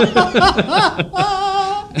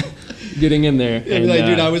getting in there. Yeah, and, like,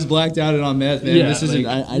 dude, I was blacked out and on meth, man. Yeah, This isn't.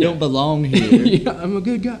 like, I don't belong here. Yeah, I'm a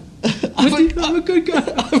good guy. I'm a good guy.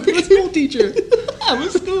 I'm a school teacher. I'm a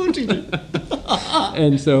school teacher.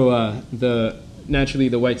 And so naturally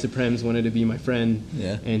the white supremes wanted to be my friend.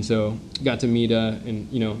 Yeah. And so got to meet and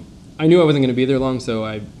I knew I wasn't going to be there long, so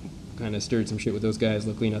I kind of stirred some shit with those guys.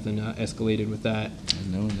 Luckily, nothing escalated with that.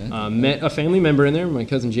 Met a family member in there. My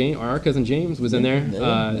cousin James, our cousin James, was in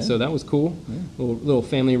there. So that was cool. Yeah. Little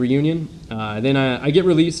family reunion. Then I get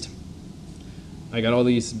released. I got all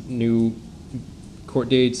these new court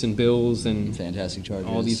dates and bills and fantastic charges.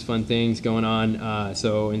 All these fun things going on.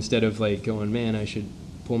 So instead of like going, man, I should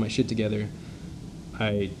pull my shit together,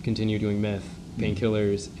 I continue doing meth,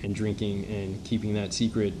 painkillers, and drinking, and keeping that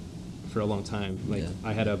secret for a long time. Like,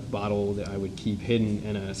 I had a bottle that I would keep hidden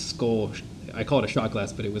in a skull. I call it a shot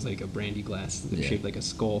glass, but it was like a brandy glass shaped like a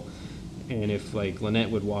skull. And if like Lynette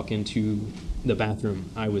would walk into the bathroom,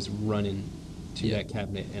 I was running to that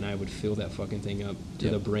cabinet, and I would fill that fucking thing up to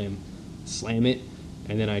the brim, slam it,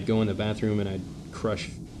 and then I'd go in the bathroom and I'd crush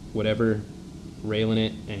whatever, rail in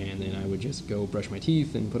it, and then I would just go brush my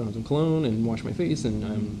teeth and put on some cologne and wash my face, and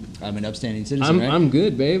I'm an upstanding citizen, right? I'm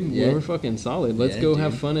good, babe. Yeah. We're fucking solid. Let's go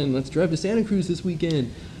have fun, and let's drive to Santa Cruz this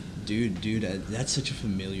weekend. Dude, that's such a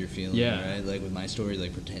familiar feeling, right? Like with my story,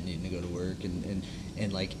 like pretending to go to work, and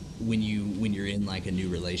like when you're in like a new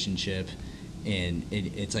relationship, and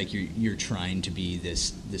it's like you're trying to be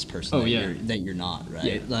this person that you're not, right?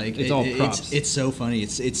 Yeah. Like it's all props. It's so funny.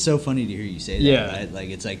 It's so funny to hear you say that, right? Like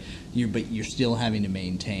it's like you're still having to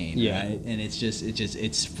maintain, right? And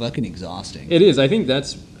it's fucking exhausting. It is. I think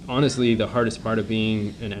that's honestly the hardest part of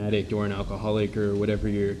being an addict or an alcoholic or whatever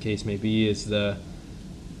your case may be, is the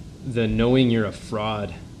knowing you're a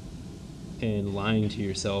fraud and lying to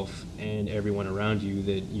yourself and everyone around you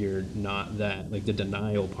that you're not that. Like the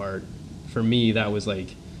denial part. For me, that was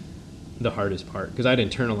like the hardest part, because I'd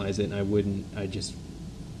internalize it, and I just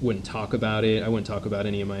wouldn't talk about it. I wouldn't talk about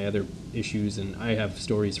any of my other issues, and I have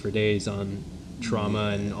stories for days on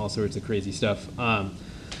trauma and all sorts of crazy stuff.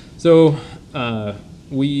 So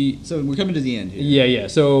we're coming to the end here. Yeah.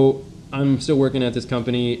 So I'm still working at this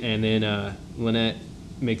company, and then Lynette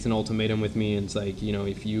makes an ultimatum with me, and it's like,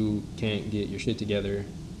 if you can't get your shit together,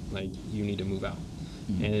 like, you need to move out.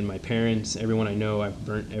 And then my parents, everyone I know, I've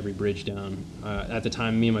burnt every bridge down. At the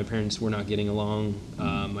time, me and my parents were not getting along.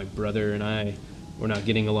 My brother and I were not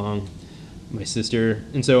getting along. My sister.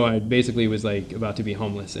 And so I basically was like about to be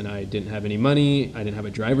homeless, and I didn't have any money. I didn't have a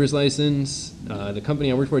driver's license. The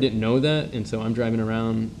company I worked for didn't know that, and so I'm driving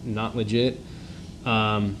around not legit.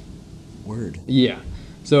 Word. Yeah.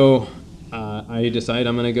 So I decided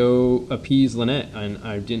I'm going to go appease Lynette, and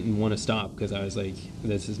I didn't want to stop, because I was like,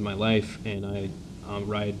 this is my life, and I'll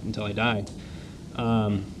ride until I die.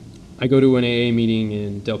 I go to an AA meeting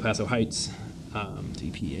in Del Paso Heights.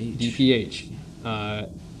 DPH.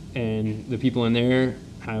 And the people in there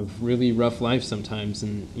have really rough lives sometimes,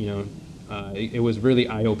 and it was really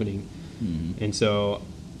eye-opening. And so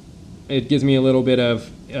it gives me a little bit of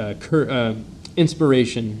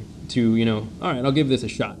inspiration to, all right, I'll give this a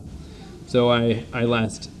shot. So I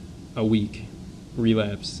last a week,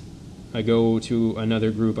 relapse. I go to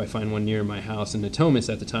another group. I find one near my house in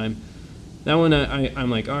Natomas at the time. That one,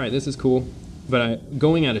 I'm like, all right, this is cool. But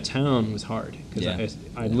going out of town was hard, because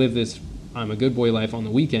I live this I'm a good boy life on the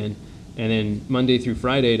weekend, and then Monday through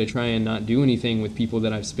Friday to try and not do anything with people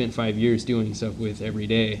that I've spent 5 years doing stuff with every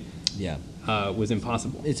day was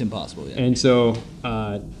impossible. It's impossible, yeah. And so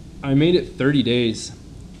I made it 30 days,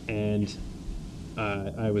 and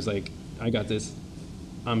I was like, I got this.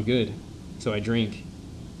 I'm good. So I drink.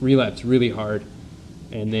 Relapse really hard,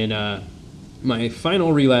 and then my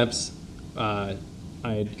final relapse,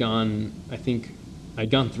 I'd gone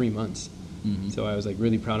 3 months. So I was like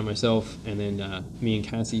really proud of myself, and then me and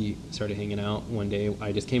Cassie started hanging out one day.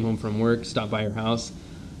 I just came home from work, stopped by her house,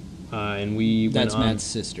 and we That's went on. Matt's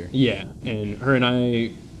sister. Yeah, and her and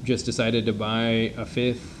I just decided to buy a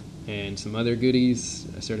fifth and some other goodies.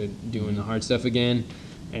 I started doing the hard stuff again.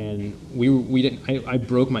 And we didn't. I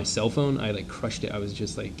broke my cell phone. I like crushed it. I was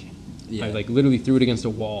just like, I like literally threw it against a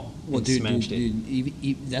wall and smashed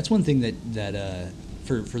it. That's one thing that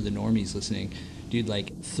for the normies listening, dude,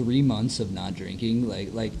 like 3 months of not drinking,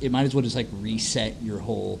 like it might as well just like reset your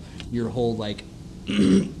whole like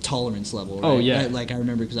tolerance level. Right? Oh yeah. Like I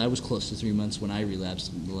remember, because I was close to 3 months when I relapsed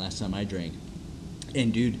the last time I drank,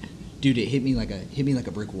 and dude, dude, it hit me like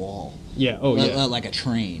a brick wall. Yeah. Oh, yeah. Like a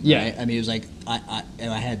train. Yeah. Right? I mean, it was like I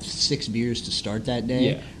had 6 beers to start that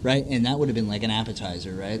day. Yeah. Right, and that would have been like an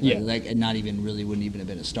appetizer, right? Yeah. Like not even really wouldn't even have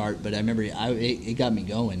been a start. But I remember it got me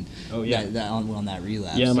going. Oh, yeah. On that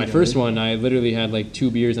relapse. Yeah, my first one, I literally had like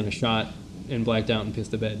 2 beers and a shot and blacked out and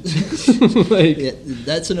pissed the bed. Like, yeah,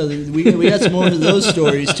 that's another. We got some more of those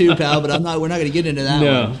stories too, pal. But we're not going to get into that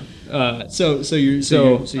one. No. So you're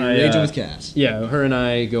raging with Cass. Yeah, her and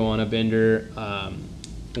I go on a bender.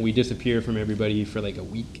 We disappear from everybody for like a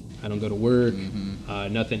week. I don't go to work.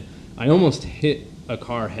 Nothing. I almost hit a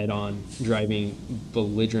car head on driving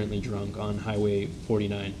belligerently drunk on Highway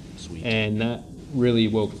 49. Sweet. And that really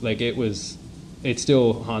woke. Like it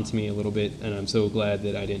still haunts me a little bit, and I'm so glad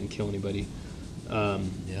that I didn't kill anybody.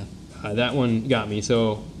 That one got me.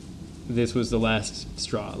 So this was the last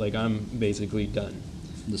straw. Like I'm basically done.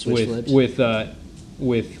 The switch flipped?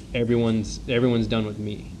 With everyone's done with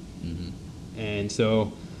me. And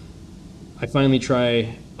so I finally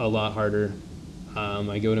try a lot harder.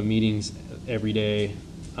 I go to meetings every day,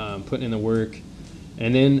 putting in the work,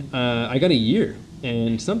 and then I got a year,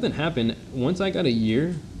 and something happened. Once I got a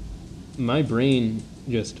year, my brain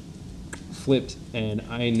just flipped, and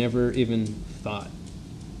I never even thought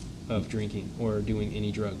of drinking or doing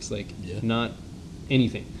any drugs, not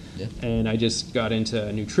anything. Yeah. And I just got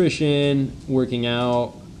into nutrition, working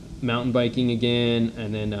out, mountain biking again,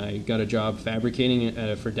 and then I got a job fabricating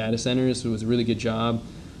for data centers. So it was a really good job.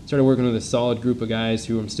 Started working with a solid group of guys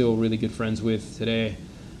who I'm still really good friends with today.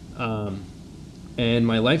 And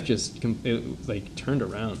my life just turned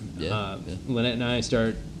around. Lynette and I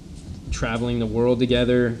start traveling the world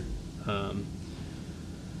together.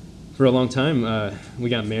 For a long time, we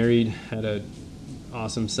got married, had an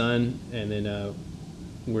awesome son, and then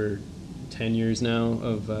we're 10 years now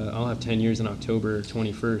I'll have 10 years in October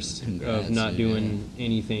 21st. Congrats, of not doing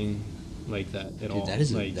anything like that at all. That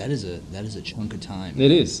is a chunk of time.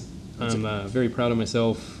 It is. I'm very proud of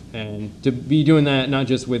myself, and to be doing that not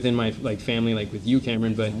just within my family, like with you,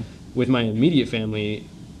 Cameron, but with my immediate family.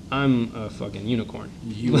 I'm a fucking unicorn.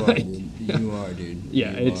 You are, dude. You are, dude.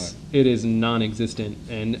 Yeah, it is non-existent,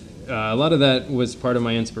 and a lot of that was part of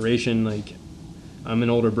my inspiration. Like, I'm an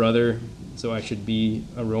older brother, so I should be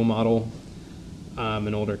a role model. I'm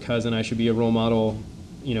an older cousin, I should be a role model.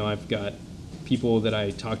 I've got people that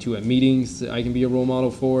I talk to at meetings that I can be a role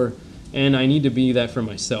model for, and I need to be that for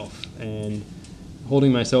myself, and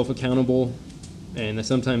holding myself accountable, and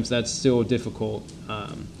sometimes that's still difficult,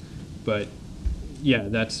 but yeah,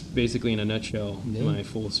 that's basically in a nutshell my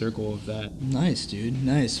full circle of that. Nice, dude.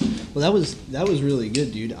 Nice. Well, that was really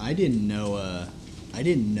good, dude. I didn't know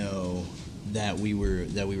that we were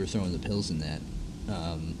throwing the pills in that.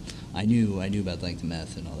 I knew about like the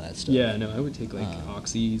meth and all that stuff. Yeah, no, I would take like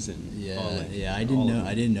oxys and I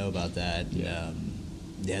didn't know about that. Yeah.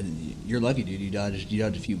 You're lucky, dude. You dodged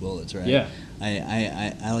a few bullets, right? Yeah.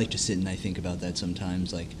 I like to sit and I think about that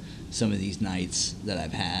sometimes, like some of these nights that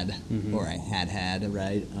I've had or I had,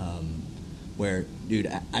 right? Where, dude,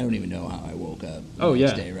 I don't even know how I woke up the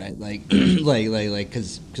next day, right? Like,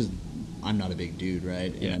 because I'm not a big dude,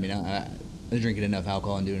 right? Yeah. And I mean, I was drinking enough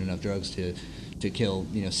alcohol and doing enough drugs to kill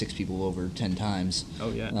 6 people over 10 times.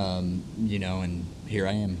 Oh yeah. And here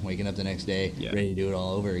I am waking up the next day, ready to do it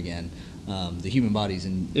all over again. The human body's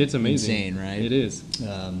it's amazing. Insane, right? It is.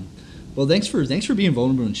 Well, thanks for being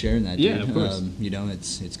vulnerable and sharing that, dude. Yeah, of course.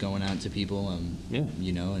 It's going out to people.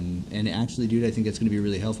 And actually, dude, I think that's going to be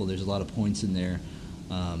really helpful. There's a lot of points in there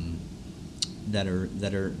that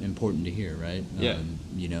are important to hear, right?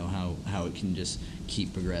 How it can just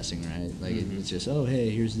keep progressing, right? Like it's just, oh, hey,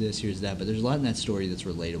 here's this, here's that. But there's a lot in that story that's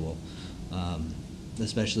relatable,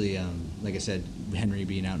 especially like I said, Henry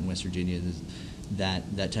being out in West Virginia,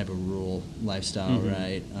 that type of rural lifestyle,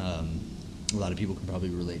 right? A lot of people can probably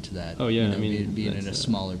relate to that. Oh yeah, being in a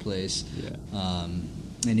smaller place. Yeah. And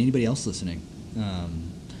anybody else listening,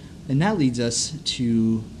 and that leads us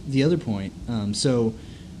to the other point. So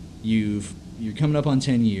you're coming up on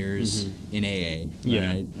 10 years in AA,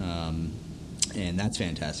 right? And that's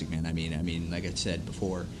fantastic, man. I mean, like I said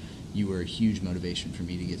before, you were a huge motivation for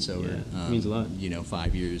me to get sober. Yeah, it means a lot.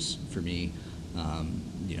 5 years for me.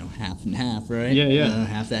 Half and half, right? Yeah.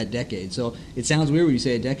 Half that decade. So it sounds weird when you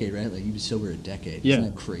say a decade, right? Like you've been sober a decade. Yeah.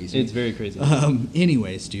 Isn't that crazy? It's very crazy.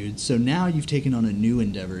 Anyways, dude, so now you've taken on a new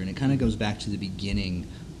endeavor, and it kind of goes back to the beginning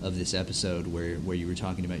of this episode where you were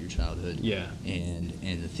talking about your childhood. Yeah. And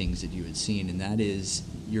the things that you had seen, and that is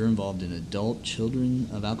you're involved in adult children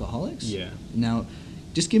of alcoholics? Yeah. Now,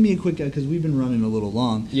 just give me a quick, because we've been running a little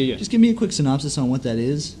long. Yeah. Just give me a quick synopsis on what that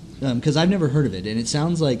is. Because I've never heard of it, and it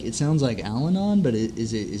sounds like Al-Anon, but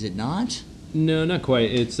is it not? No, not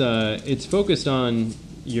quite. It's focused on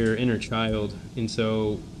your inner child, and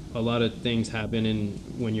so a lot of things happen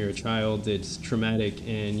when you're a child. It's traumatic,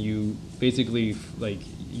 and you basically like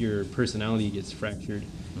your personality gets fractured,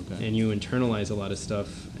 Okay. and you internalize a lot of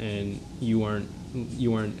stuff, and you aren't.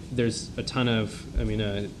 There's a ton of. I mean,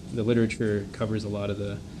 the literature covers a lot of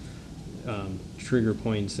the trigger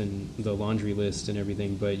points and the laundry list and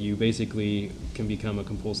everything, but you basically can become a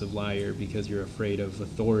compulsive liar because you're afraid of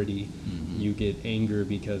authority. Mm-hmm. You get anger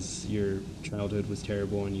because your childhood was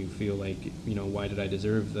terrible and you feel like, why did I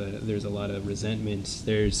deserve that? There's a lot of resentments.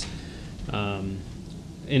 There's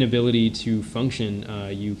inability to function.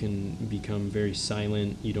 You can become very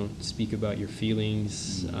silent. You don't speak about your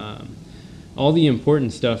feelings. Mm-hmm. All the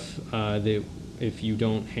important stuff that if you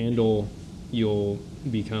don't handle, you'll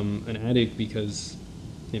become an addict because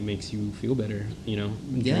it makes you feel better,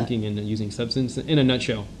 drinking and using substance in a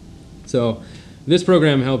nutshell. So this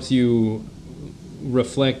program helps you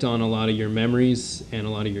reflect on a lot of your memories and a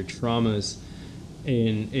lot of your traumas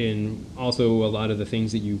and also a lot of the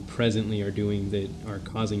things that you presently are doing that are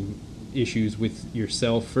causing issues with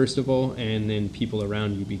yourself, first of all, and then people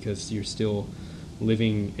around you, because you're still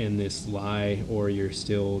living in this lie, or you're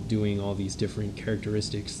still doing all these different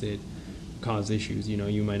characteristics that cause issues.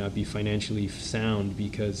 You might not be financially sound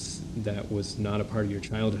because that was not a part of your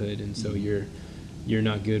childhood, and so you're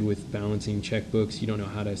not good with balancing checkbooks. You don't know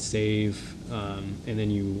how to save, and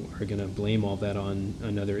then you are going to blame all that on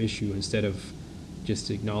another issue instead of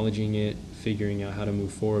just acknowledging it, figuring out how to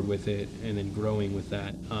move forward with it, and then growing with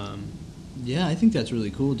that. Yeah, I think that's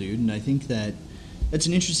really cool, dude, and I think that's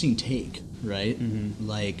an interesting take, right? Mm-hmm.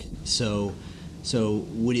 Like, so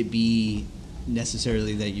would it be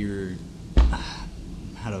necessarily that you're,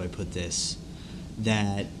 how do I put this,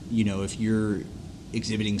 that, if you're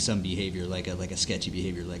exhibiting some behavior, like a sketchy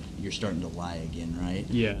behavior, like you're starting to lie again, right?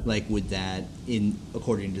 Yeah. Like, would that,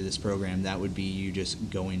 according to this program, that would be you just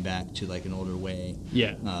going back to like an older way?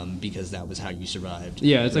 Yeah. Because that was how you survived.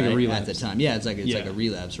 Yeah, it's right? like a relapse. At the time. Yeah, it's like a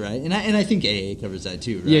relapse, right? And I think AA covers that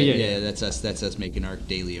too, right? Yeah. That's us making our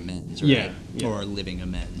daily amends, right? Yeah. Or our living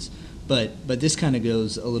amends. But this kind of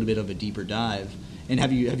goes a little bit of a deeper dive. And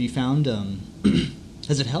have you found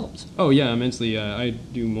has it helped? Oh yeah, immensely. I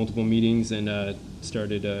do multiple meetings and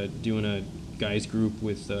started doing a guys group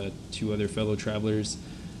with 2 other fellow travelers.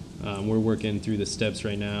 We're working through the steps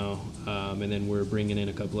right now, and then we're bringing in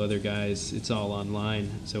a couple other guys. It's all online,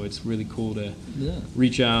 so it's really cool to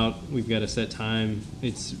reach out. We've got a set time.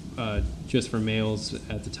 It's just for males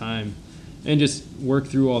at the time, and just work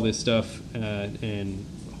through all this stuff and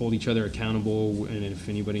hold each other accountable. And if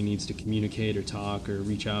anybody needs to communicate or talk or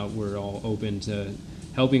reach out, we're all open to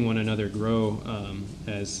helping one another grow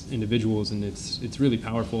as individuals, and it's really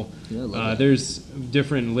powerful. Yeah, I love that. There's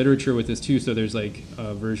different literature with this too. So there's like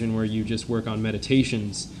a version where you just work on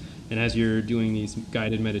meditations, and as you're doing these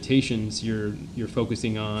guided meditations, you're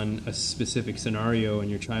focusing on a specific scenario in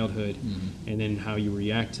your childhood, and then how you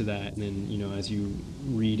react to that. And then as you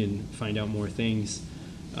read and find out more things,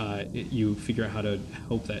 you figure out how to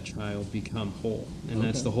help that child become whole. And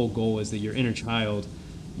that's the whole goal, is that your inner child,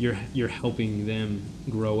 you're helping them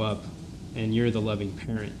grow up, and you're the loving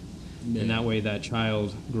parent. And that way that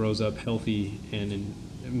child grows up healthy, and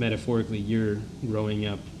metaphorically you're growing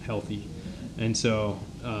up healthy. And so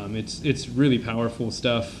it's really powerful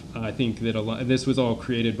stuff. I think that this was all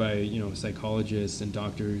created by psychologists and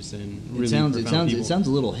doctors and really profound people. It sounds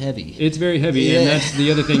a little heavy. It's very heavy, yeah. And that's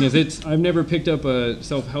the other thing is I've never picked up a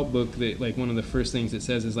self-help book that like one of the first things it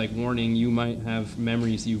says is like, warning, you might have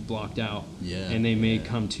memories you've blocked out, and they may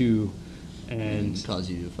come to and cause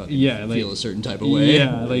you to fucking feel a certain type of way.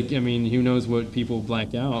 Yeah, like, I mean, who knows what people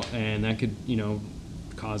black out, and that could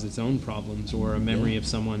cause its own problems, or a memory of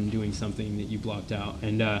someone doing something that you blocked out.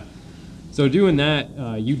 And so doing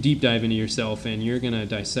that, you deep dive into yourself, and you're going to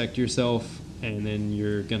dissect yourself, and then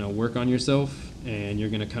you're going to work on yourself, and you're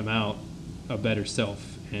going to come out a better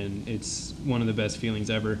self. And it's one of the best feelings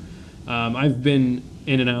ever. I've been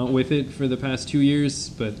in and out with it for the past 2 years,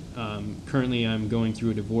 but currently I'm going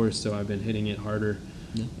through a divorce, so I've been hitting it harder.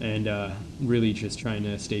 And really just trying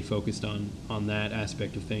to stay focused on that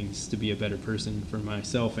aspect of things to be a better person for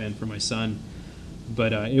myself and for my son.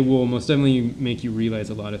 But it will most definitely make you realize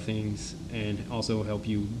a lot of things, and also help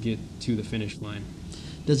you get to the finish line.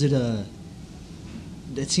 Does it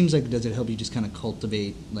it seems like, does it help you just kind of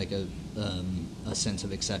cultivate like a sense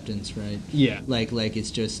of acceptance, right? Yeah. Like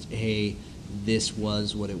it's just, hey, this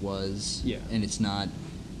was what it was, Yeah. and it's not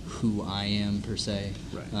who I am per se.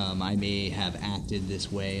 Right. I may have acted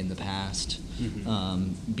this way in the past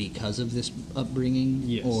Mm-hmm. because of this upbringing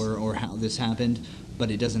Yes. or how this happened,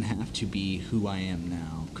 but it doesn't have to be who I am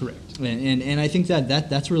now. Correct. And I think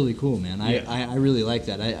that's really cool, man. Yeah. I really like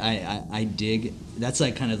that. I dig. That's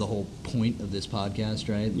like kind of the whole point of this podcast,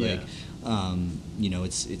 right? Yeah. Like, you know,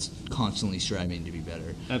 it's constantly striving to be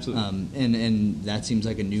better. Absolutely. And that seems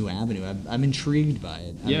like a new avenue. I'm intrigued by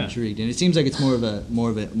it. I'm Yeah. intrigued, and it seems like it's more of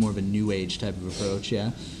a new age type of approach.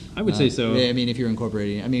 Yeah. I would say so. Yeah, I mean, if you're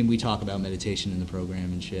incorporating, I mean, we talk about meditation in the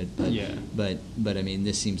program and shit, but Yeah. but I mean,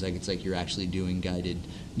 this seems like it's like you're actually doing guided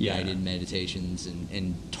meditations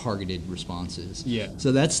and targeted responses. Yeah.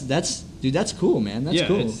 So that's dude, that's cool, man. That's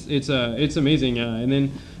cool. It's amazing. And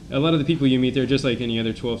then a lot of the people you meet there, just like any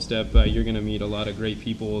other 12-step, you're going to meet a lot of great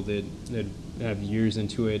people that have years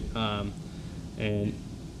into it. And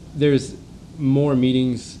there's more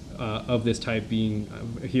meetings of this type being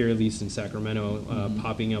here, at least in Sacramento,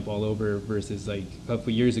 popping up all over, versus like a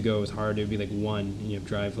couple years ago it was hard. It would be like one, and you have to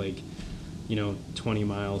drive like 20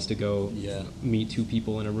 miles to go meet two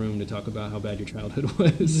people in a room to talk about how bad your childhood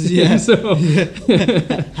was. Yeah. So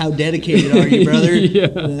How dedicated are you, brother?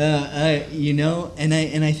 Yeah. You know, and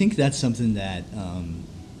I think that's something that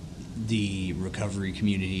the recovery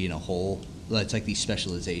community in a whole, it's like these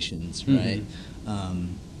specializations, right?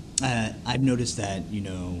 I've noticed that,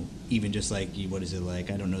 even just like, what is it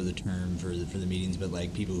like? I don't know the term for the meetings, but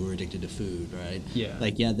like people who are addicted to food, right? Yeah.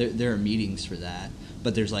 Like, there are meetings for that,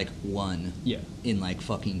 but there's like one in like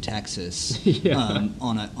fucking Texas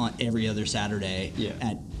on every other Saturday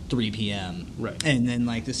at 3 p.m. Right. And then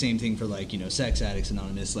like the same thing for like, Sex Addicts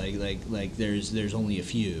Anonymous, like there's only a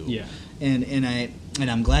few. Yeah. And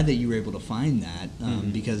I'm glad that you were able to find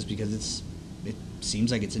that because it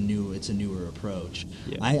seems like it's a newer approach.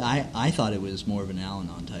 Yeah. I thought it was more of an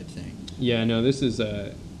Al-Anon type thing. Yeah, no, this is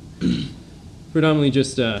predominantly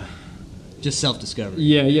just self-discovery.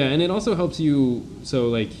 Yeah, and it also helps you. So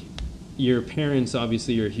like your parents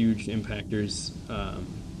obviously are huge impactors,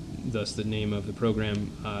 thus the name of the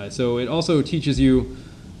program. So it also teaches you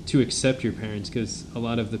to accept your parents, because a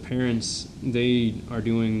lot of the parents, they are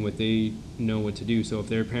doing what they know what to do. So if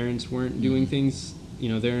their parents weren't doing things,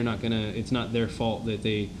 they're not gonna. It's not their fault that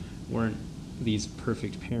they weren't these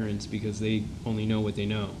perfect parents, because they only know what they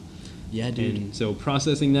know. Yeah, dude. And so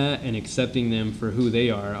processing that and accepting them for who they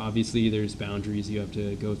are. Obviously, there's boundaries you have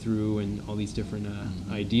to go through and all these different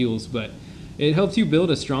ideals, but it helps you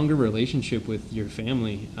build a stronger relationship with your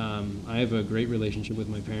family. I have a great relationship with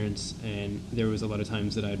my parents, and there was a lot of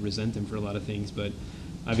times that I'd resent them for a lot of things, but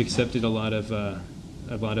I've accepted a lot of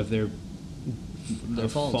their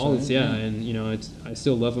faults, right? yeah. And I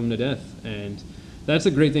still love them to death, and that's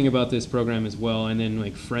a great thing about this program as well. And then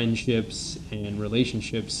like friendships and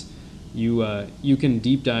relationships, you can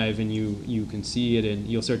deep dive and you can see it, and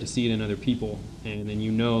you'll start to see it in other people, and then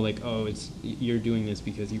you're doing this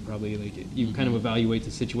because you probably you kind of evaluate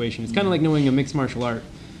the situation. It's kind of like knowing a mixed martial art.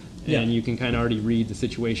 And you can kind of already read the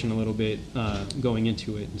situation a little bit going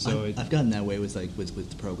into it. And so I've gotten that way with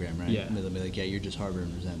the program, right? Yeah. They'll be like, yeah, you're just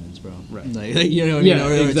harboring resentments, bro. Right. Like, Yeah, or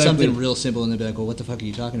it's exactly. something real simple, and they'll be like, well, what the fuck are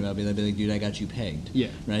you talking about? They'll be like, dude, I got you pegged. Yeah.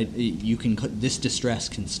 Right? This distress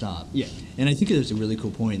can stop. Yeah. And I think there's a really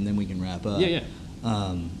cool point, and then we can wrap up. Yeah.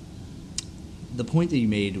 The point that you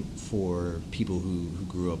made for people who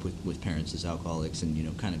grew up with parents as alcoholics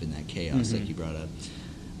and, kind of in that chaos like you brought up,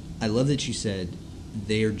 I love that you said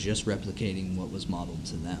they are just replicating what was modeled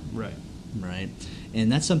to them. Right. And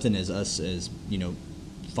that's something as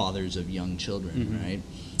fathers of young children, right?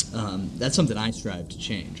 That's something I strive to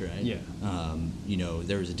change, right? Yeah.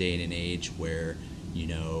 There was a day and an age where,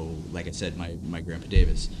 like I said, my Grandpa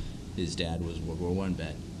Davis, his dad was World War I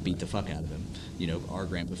vet, beat the fuck out of him. Our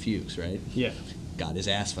Grandpa Fuchs, right? Yeah. Got his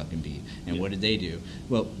ass fucking beat. And what did they do?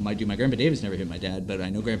 Well, my Grandpa Davis never hit my dad, but I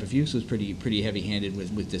know Grandpa Fuchs was pretty heavy-handed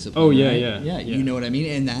with discipline. Oh yeah, right? yeah. You know what I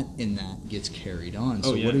mean? And that gets carried on.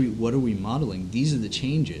 So what are we modeling? These are the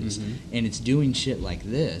changes, and it's doing shit like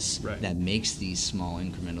this that makes these small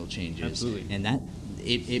incremental changes. Absolutely. And that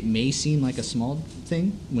it may seem like a small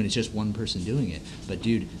thing when it's just one person doing it, but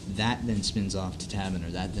dude, that then spins off to Tavin, or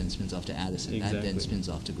that then spins off to Addison, that then spins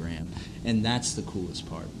off to Graham, and that's the coolest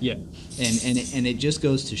part. Yeah. And it just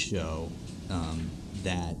goes to show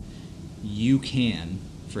that you can,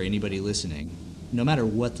 for anybody listening, no matter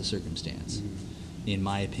what the circumstance, in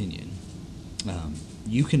my opinion,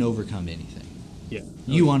 you can overcome anything. Yeah.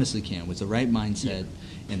 You honestly can, with the right mindset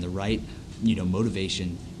and the right,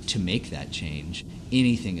 motivation to make that change.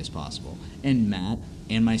 Anything is possible. And Matt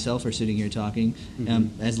and myself are sitting here talking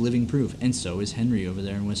as living proof, and so is Henry over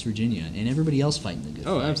there in West Virginia, and everybody else fighting the good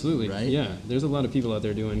fight. Oh, absolutely. Right? Yeah, there's a lot of people out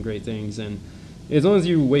there doing great things, and as long as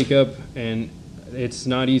you wake up, and it's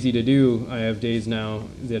not easy to do. I have days now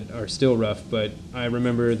that are still rough, but I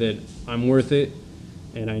remember that I'm worth it,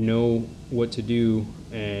 and I know what to do,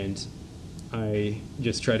 and I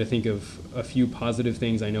just try to think of a few positive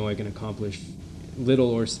things I know I can accomplish, little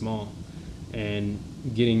or small, and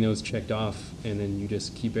getting those checked off, and then you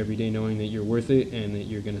just keep every day knowing that you're worth it and that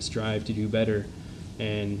you're going to strive to do better,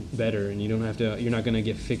 and you don't have to. You're not going to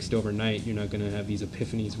get fixed overnight. You're not going to have these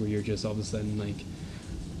epiphanies where you're just all of a sudden like,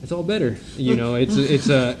 it's all better. You know,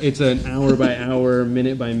 it's an hour by hour,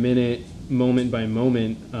 minute by minute, moment by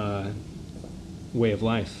moment way of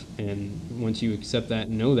life. And once you accept that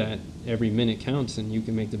and know that, every minute counts, and you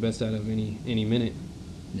can make the best out of any minute.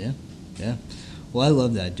 Yeah, yeah. Well, I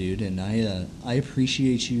love that, dude, and I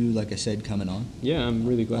appreciate you, like I said, coming on. Yeah, I'm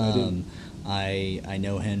really glad I did. I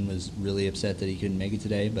know Hen was really upset that he couldn't make it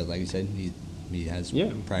today, but like I said, he has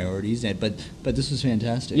priorities. But this was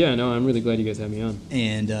fantastic. Yeah, no, I'm really glad you guys had me on.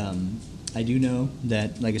 And I do know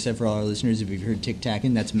that, like I said, for all our listeners, if you've heard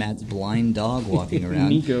tic-tacking, that's Matt's blind dog walking around.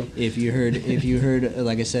 Nico. If you heard,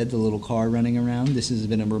 like I said, the little car running around, this has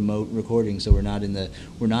been a remote recording, so we're not in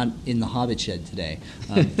the Hobbit shed today.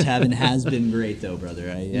 Tavin has been great, though,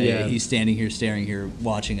 brother. He's standing here, staring here,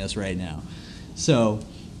 watching us right now. So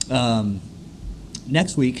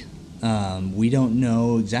next week, we don't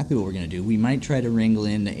know exactly what we're going to do. We might try to wrangle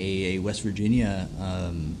in a West Virginia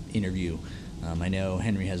interview. I know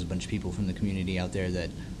Henry has a bunch of people from the community out there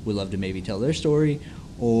that would love to maybe tell their story,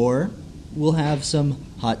 or we'll have some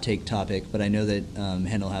hot take topic, but I know that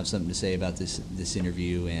Hen will have something to say about this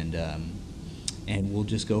interview, and we'll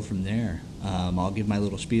just go from there. I'll give my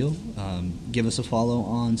little spiel. Give us a follow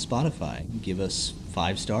on Spotify. Give us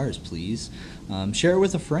 5 stars, please. Share it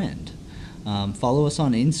with a friend. Follow us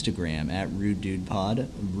on Instagram at Rude Dude Pod.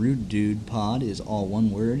 Rude Dude Pod is all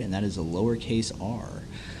one word, and that is a lowercase r.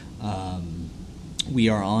 We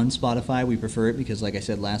are on Spotify. We prefer it because, like I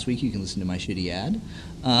said last week, you can listen to my shitty ad.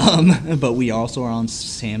 But we also are on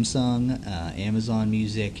Samsung, Amazon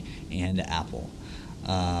Music, and Apple.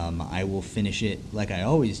 I will finish it like I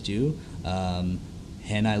always do.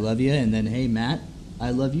 Hen, I love you. And then, hey, Matt, I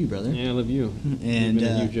love you, brother. Yeah, I love you. And you've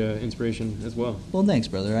been a huge inspiration as well. Well, thanks,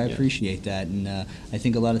 brother. I appreciate that, and I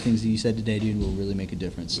think a lot of things that you said today, dude, will really make a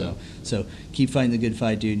difference. So keep fighting the good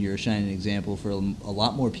fight, dude. You're a shining example for a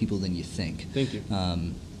lot more people than you think. Thank you.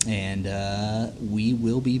 And we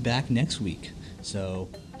will be back next week. So,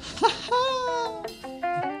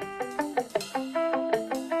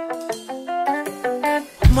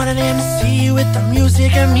 One of them see with the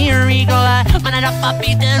music and miracle. Man, I'm a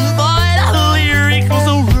beaten boy, the lyrics was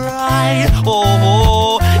so right. Oh.